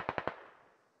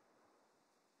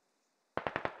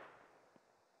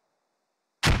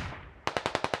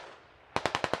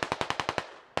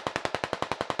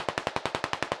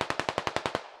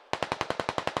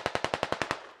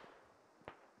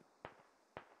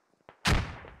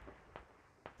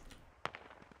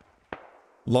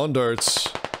 Lawn Darts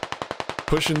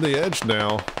pushing the edge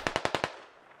now.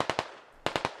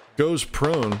 Goes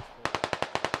prone.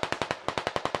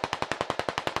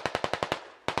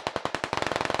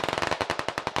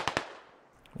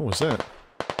 What was that?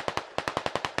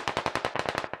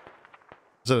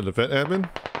 Is that an event admin?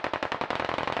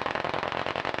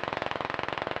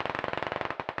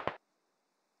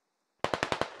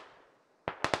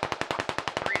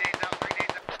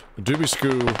 Doobie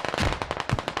Scoo,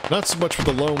 not so much with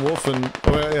the lone wolf and,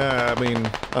 well, yeah, I mean,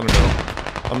 I don't know.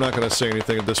 I'm not going to say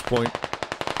anything at this point.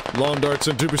 Lawn Darts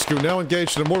and Doobie Scoo now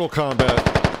engaged in Mortal Kombat.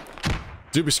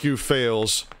 Doobie Scoo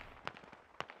fails.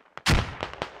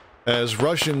 As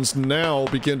Russians now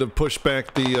begin to push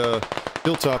back the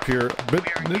hilltop here.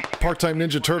 Part-time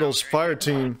Ninja Turtles fire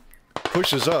team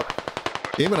pushes up.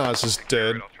 Imanaz is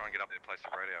dead.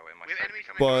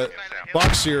 But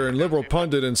Boxier and Liberal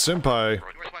Pundit and Senpai...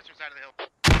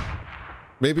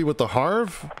 Maybe with the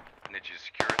Harv?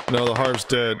 No, the Harv's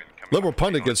dead. Liberal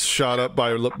Pundit gets shot up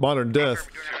by Modern Death.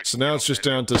 So now it's just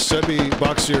down to Sebi,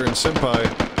 Boxier, and Senpai.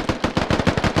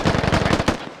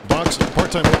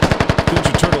 Part-time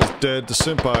Ninja Turtles dead to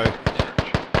Senpai.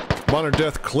 Modern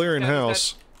Death clearing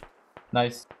house.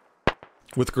 Nice.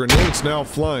 With grenades now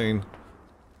flying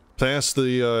past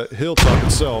the hilltop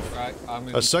itself. Right,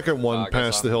 a second one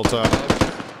past the hilltop.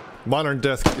 Modern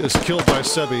Death is killed by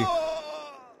Sebi.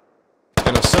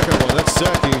 And a second one, that's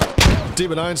Zaki.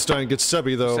 Demon Einstein gets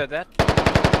Sebi, though. Who said that?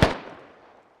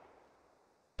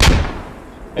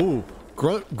 Ooh,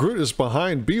 Groot is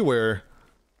behind Beware.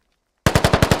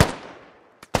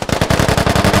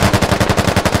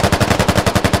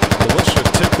 Militia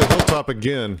take the hilltop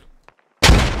again.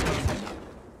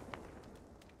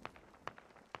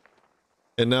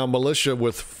 And now Militia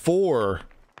with 4.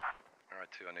 Alright,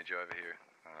 2, I need you over here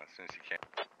as soon as you can.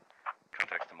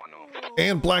 Contact them on north.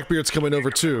 And Blackbeard's coming over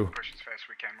too.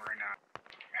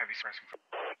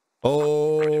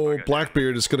 Oh,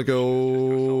 Blackbeard is gonna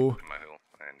go...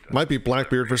 Might be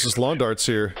Blackbeard versus Lawn Darts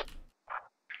here.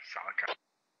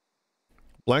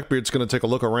 Blackbeard's gonna take a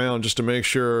look around just to make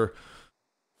sure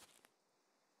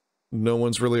no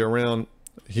one's really around.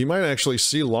 He might actually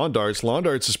see Lawn Darts. Lawn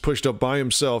Darts is pushed up by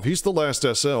himself. He's the last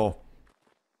SL.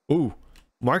 Ooh,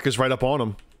 Mark is right up on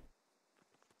him.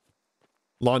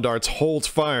 Lawn Darts holds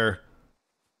fire.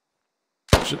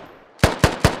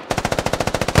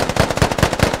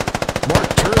 Mark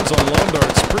turns on Lawn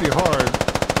Darts pretty hard.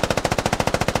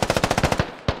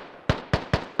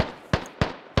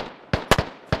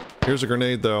 Here's a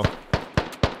grenade, though.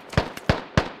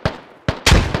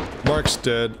 Mark's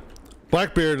dead.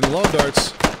 Blackbeard and Lawn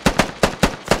Darts.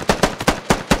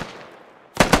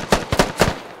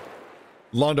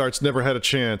 Lawn Darts never had a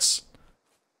chance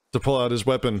to pull out his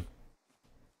weapon.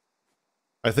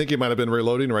 I think he might have been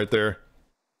reloading right there.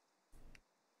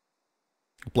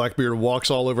 Blackbeard walks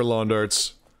all over Lawn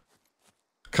Darts.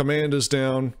 Command is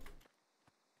down.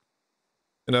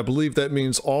 And I believe that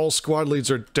means all squad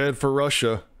leads are dead for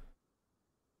Russia.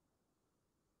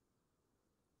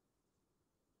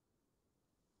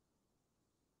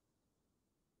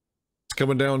 It's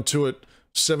coming down to it.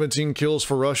 17 kills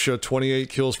for Russia, 28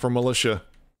 kills for militia.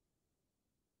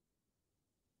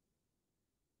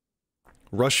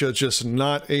 Russia just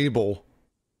not able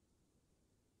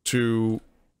to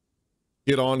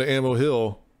get onto Ammo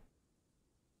Hill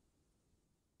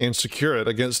and secure it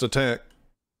against attack.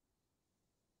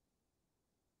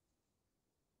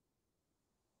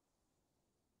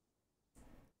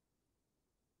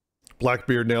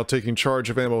 Blackbeard now taking charge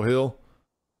of Ammo Hill.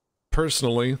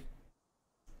 Personally,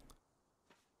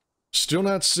 still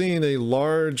not seeing a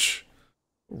large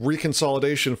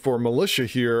reconsolidation for militia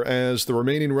here, as the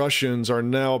remaining Russians are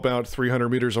now about 300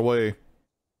 meters away.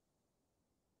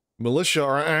 Militia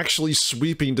are actually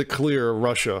sweeping to clear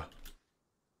Russia.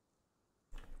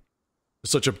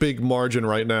 Such a big margin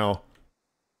right now.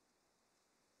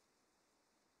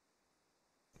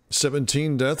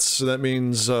 17 deaths, so that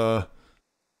means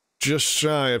just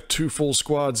shy of 2 full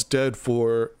squads dead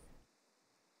for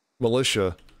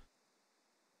militia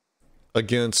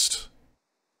against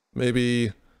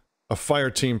maybe a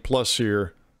fire team plus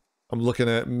here. I'm looking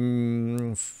at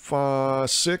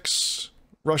 6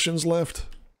 Russians left.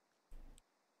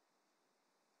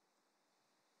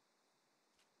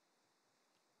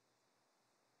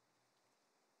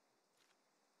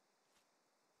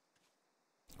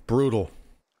 Brutal.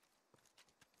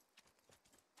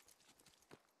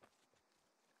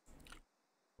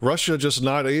 Russia just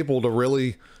not able to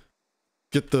really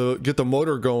get the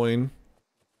motor going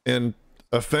and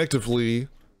effectively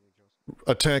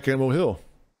attack Ammo Hill.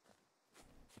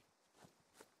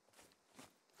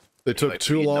 They took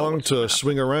too long to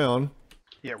swing around.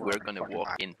 Yeah, we're gonna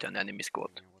walk into an enemy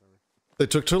squad. They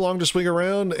took too long to swing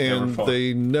around, and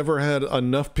they never had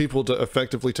enough people to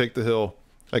effectively take the hill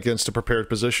against a prepared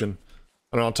position.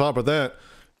 And on top of that,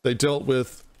 they dealt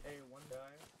with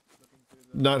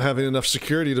not having enough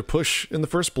security to push in the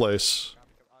first place.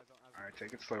 Alright,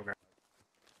 take it slow, guys.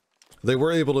 They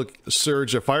were able to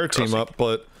surge a fire team up,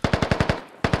 but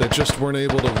they just weren't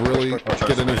able to really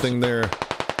get anything there.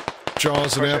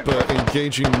 Jaws and Appa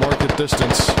engaging market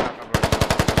distance.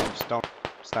 Just don't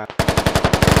stand.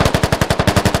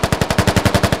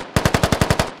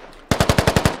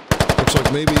 Looks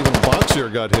like maybe even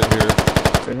Boxier got hit here.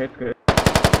 Good hit, good.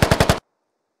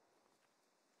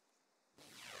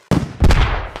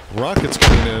 Rockets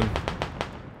coming in.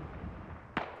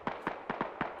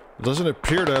 Doesn't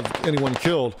appear to have anyone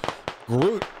killed.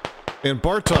 Groot and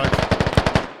Bartok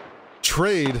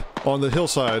trade on the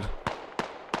hillside.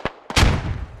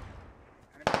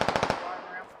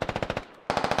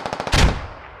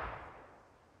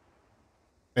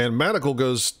 And Manacle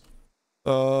goes,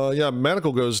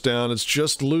 Manacle goes down. It's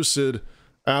just Lucid,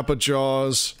 Appa,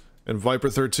 Jaws, and Viper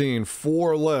 13.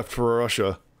 4 left for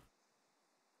Russia.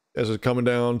 As it's coming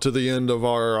down to the end of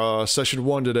our session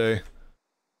 1 today.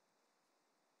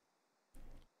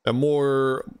 A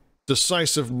more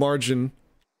decisive margin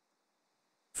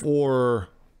for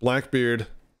Blackbeard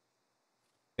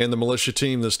and the militia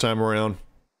team this time around.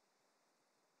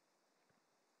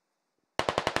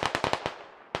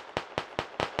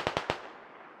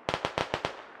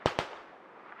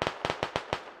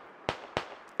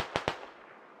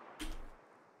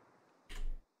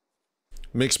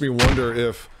 Makes me wonder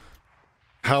if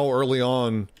how early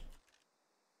on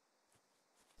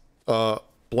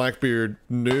Blackbeard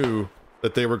knew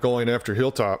that they were going after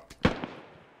Hilltop.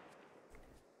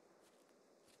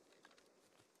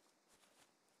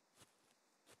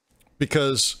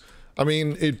 Because, I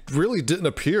mean, it really didn't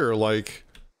appear like,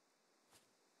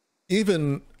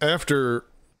 even after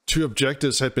 2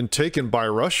 objectives had been taken by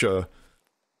Russia,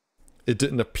 it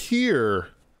didn't appear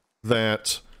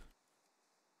that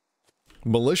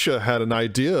militia had an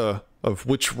idea of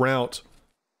which route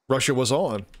Russia was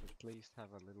on. Please have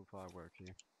a little firework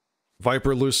here.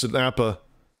 Viper, Lucid, Appa.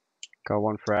 Got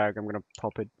 1 frag, I'm gonna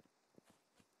pop it.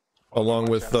 Along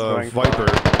with Viper.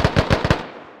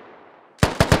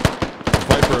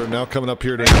 Viper now coming up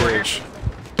here to engage.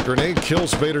 Grenade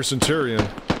kills Vader Centurion.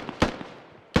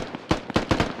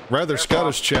 Rather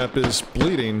Scottish chap is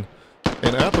bleeding,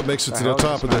 and Appa makes it to the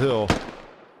top of the hill.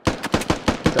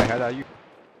 What the hell are you?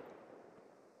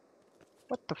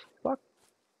 What the fuck?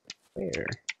 Where?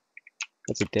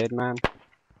 That's a dead man.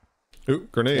 Ooh,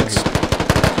 grenades.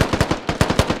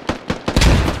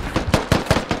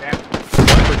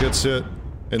 Viper gets hit,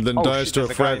 and then dies to a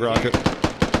frag rocket.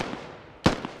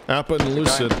 Appa and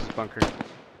Lucid.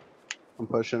 I'm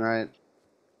pushing right.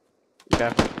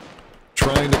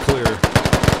 Trying to clear.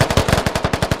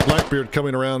 Blackbeard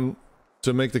coming around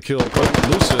to make the kill, but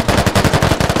Lucid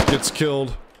gets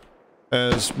killed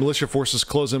as militia forces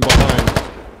close in behind.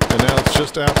 And now it's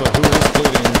just Appa, who is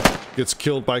bleeding, gets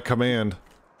killed by command.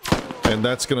 And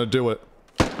that's gonna do it.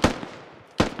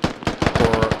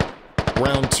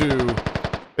 round 2,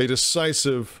 a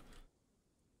decisive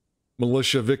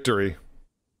militia victory.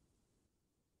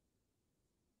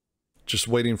 Just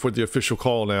waiting for the official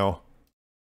call now.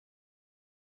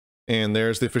 And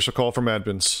there's the official call from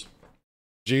admins.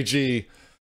 GG,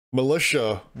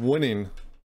 militia winning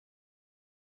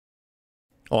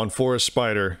on Forest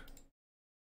Spider.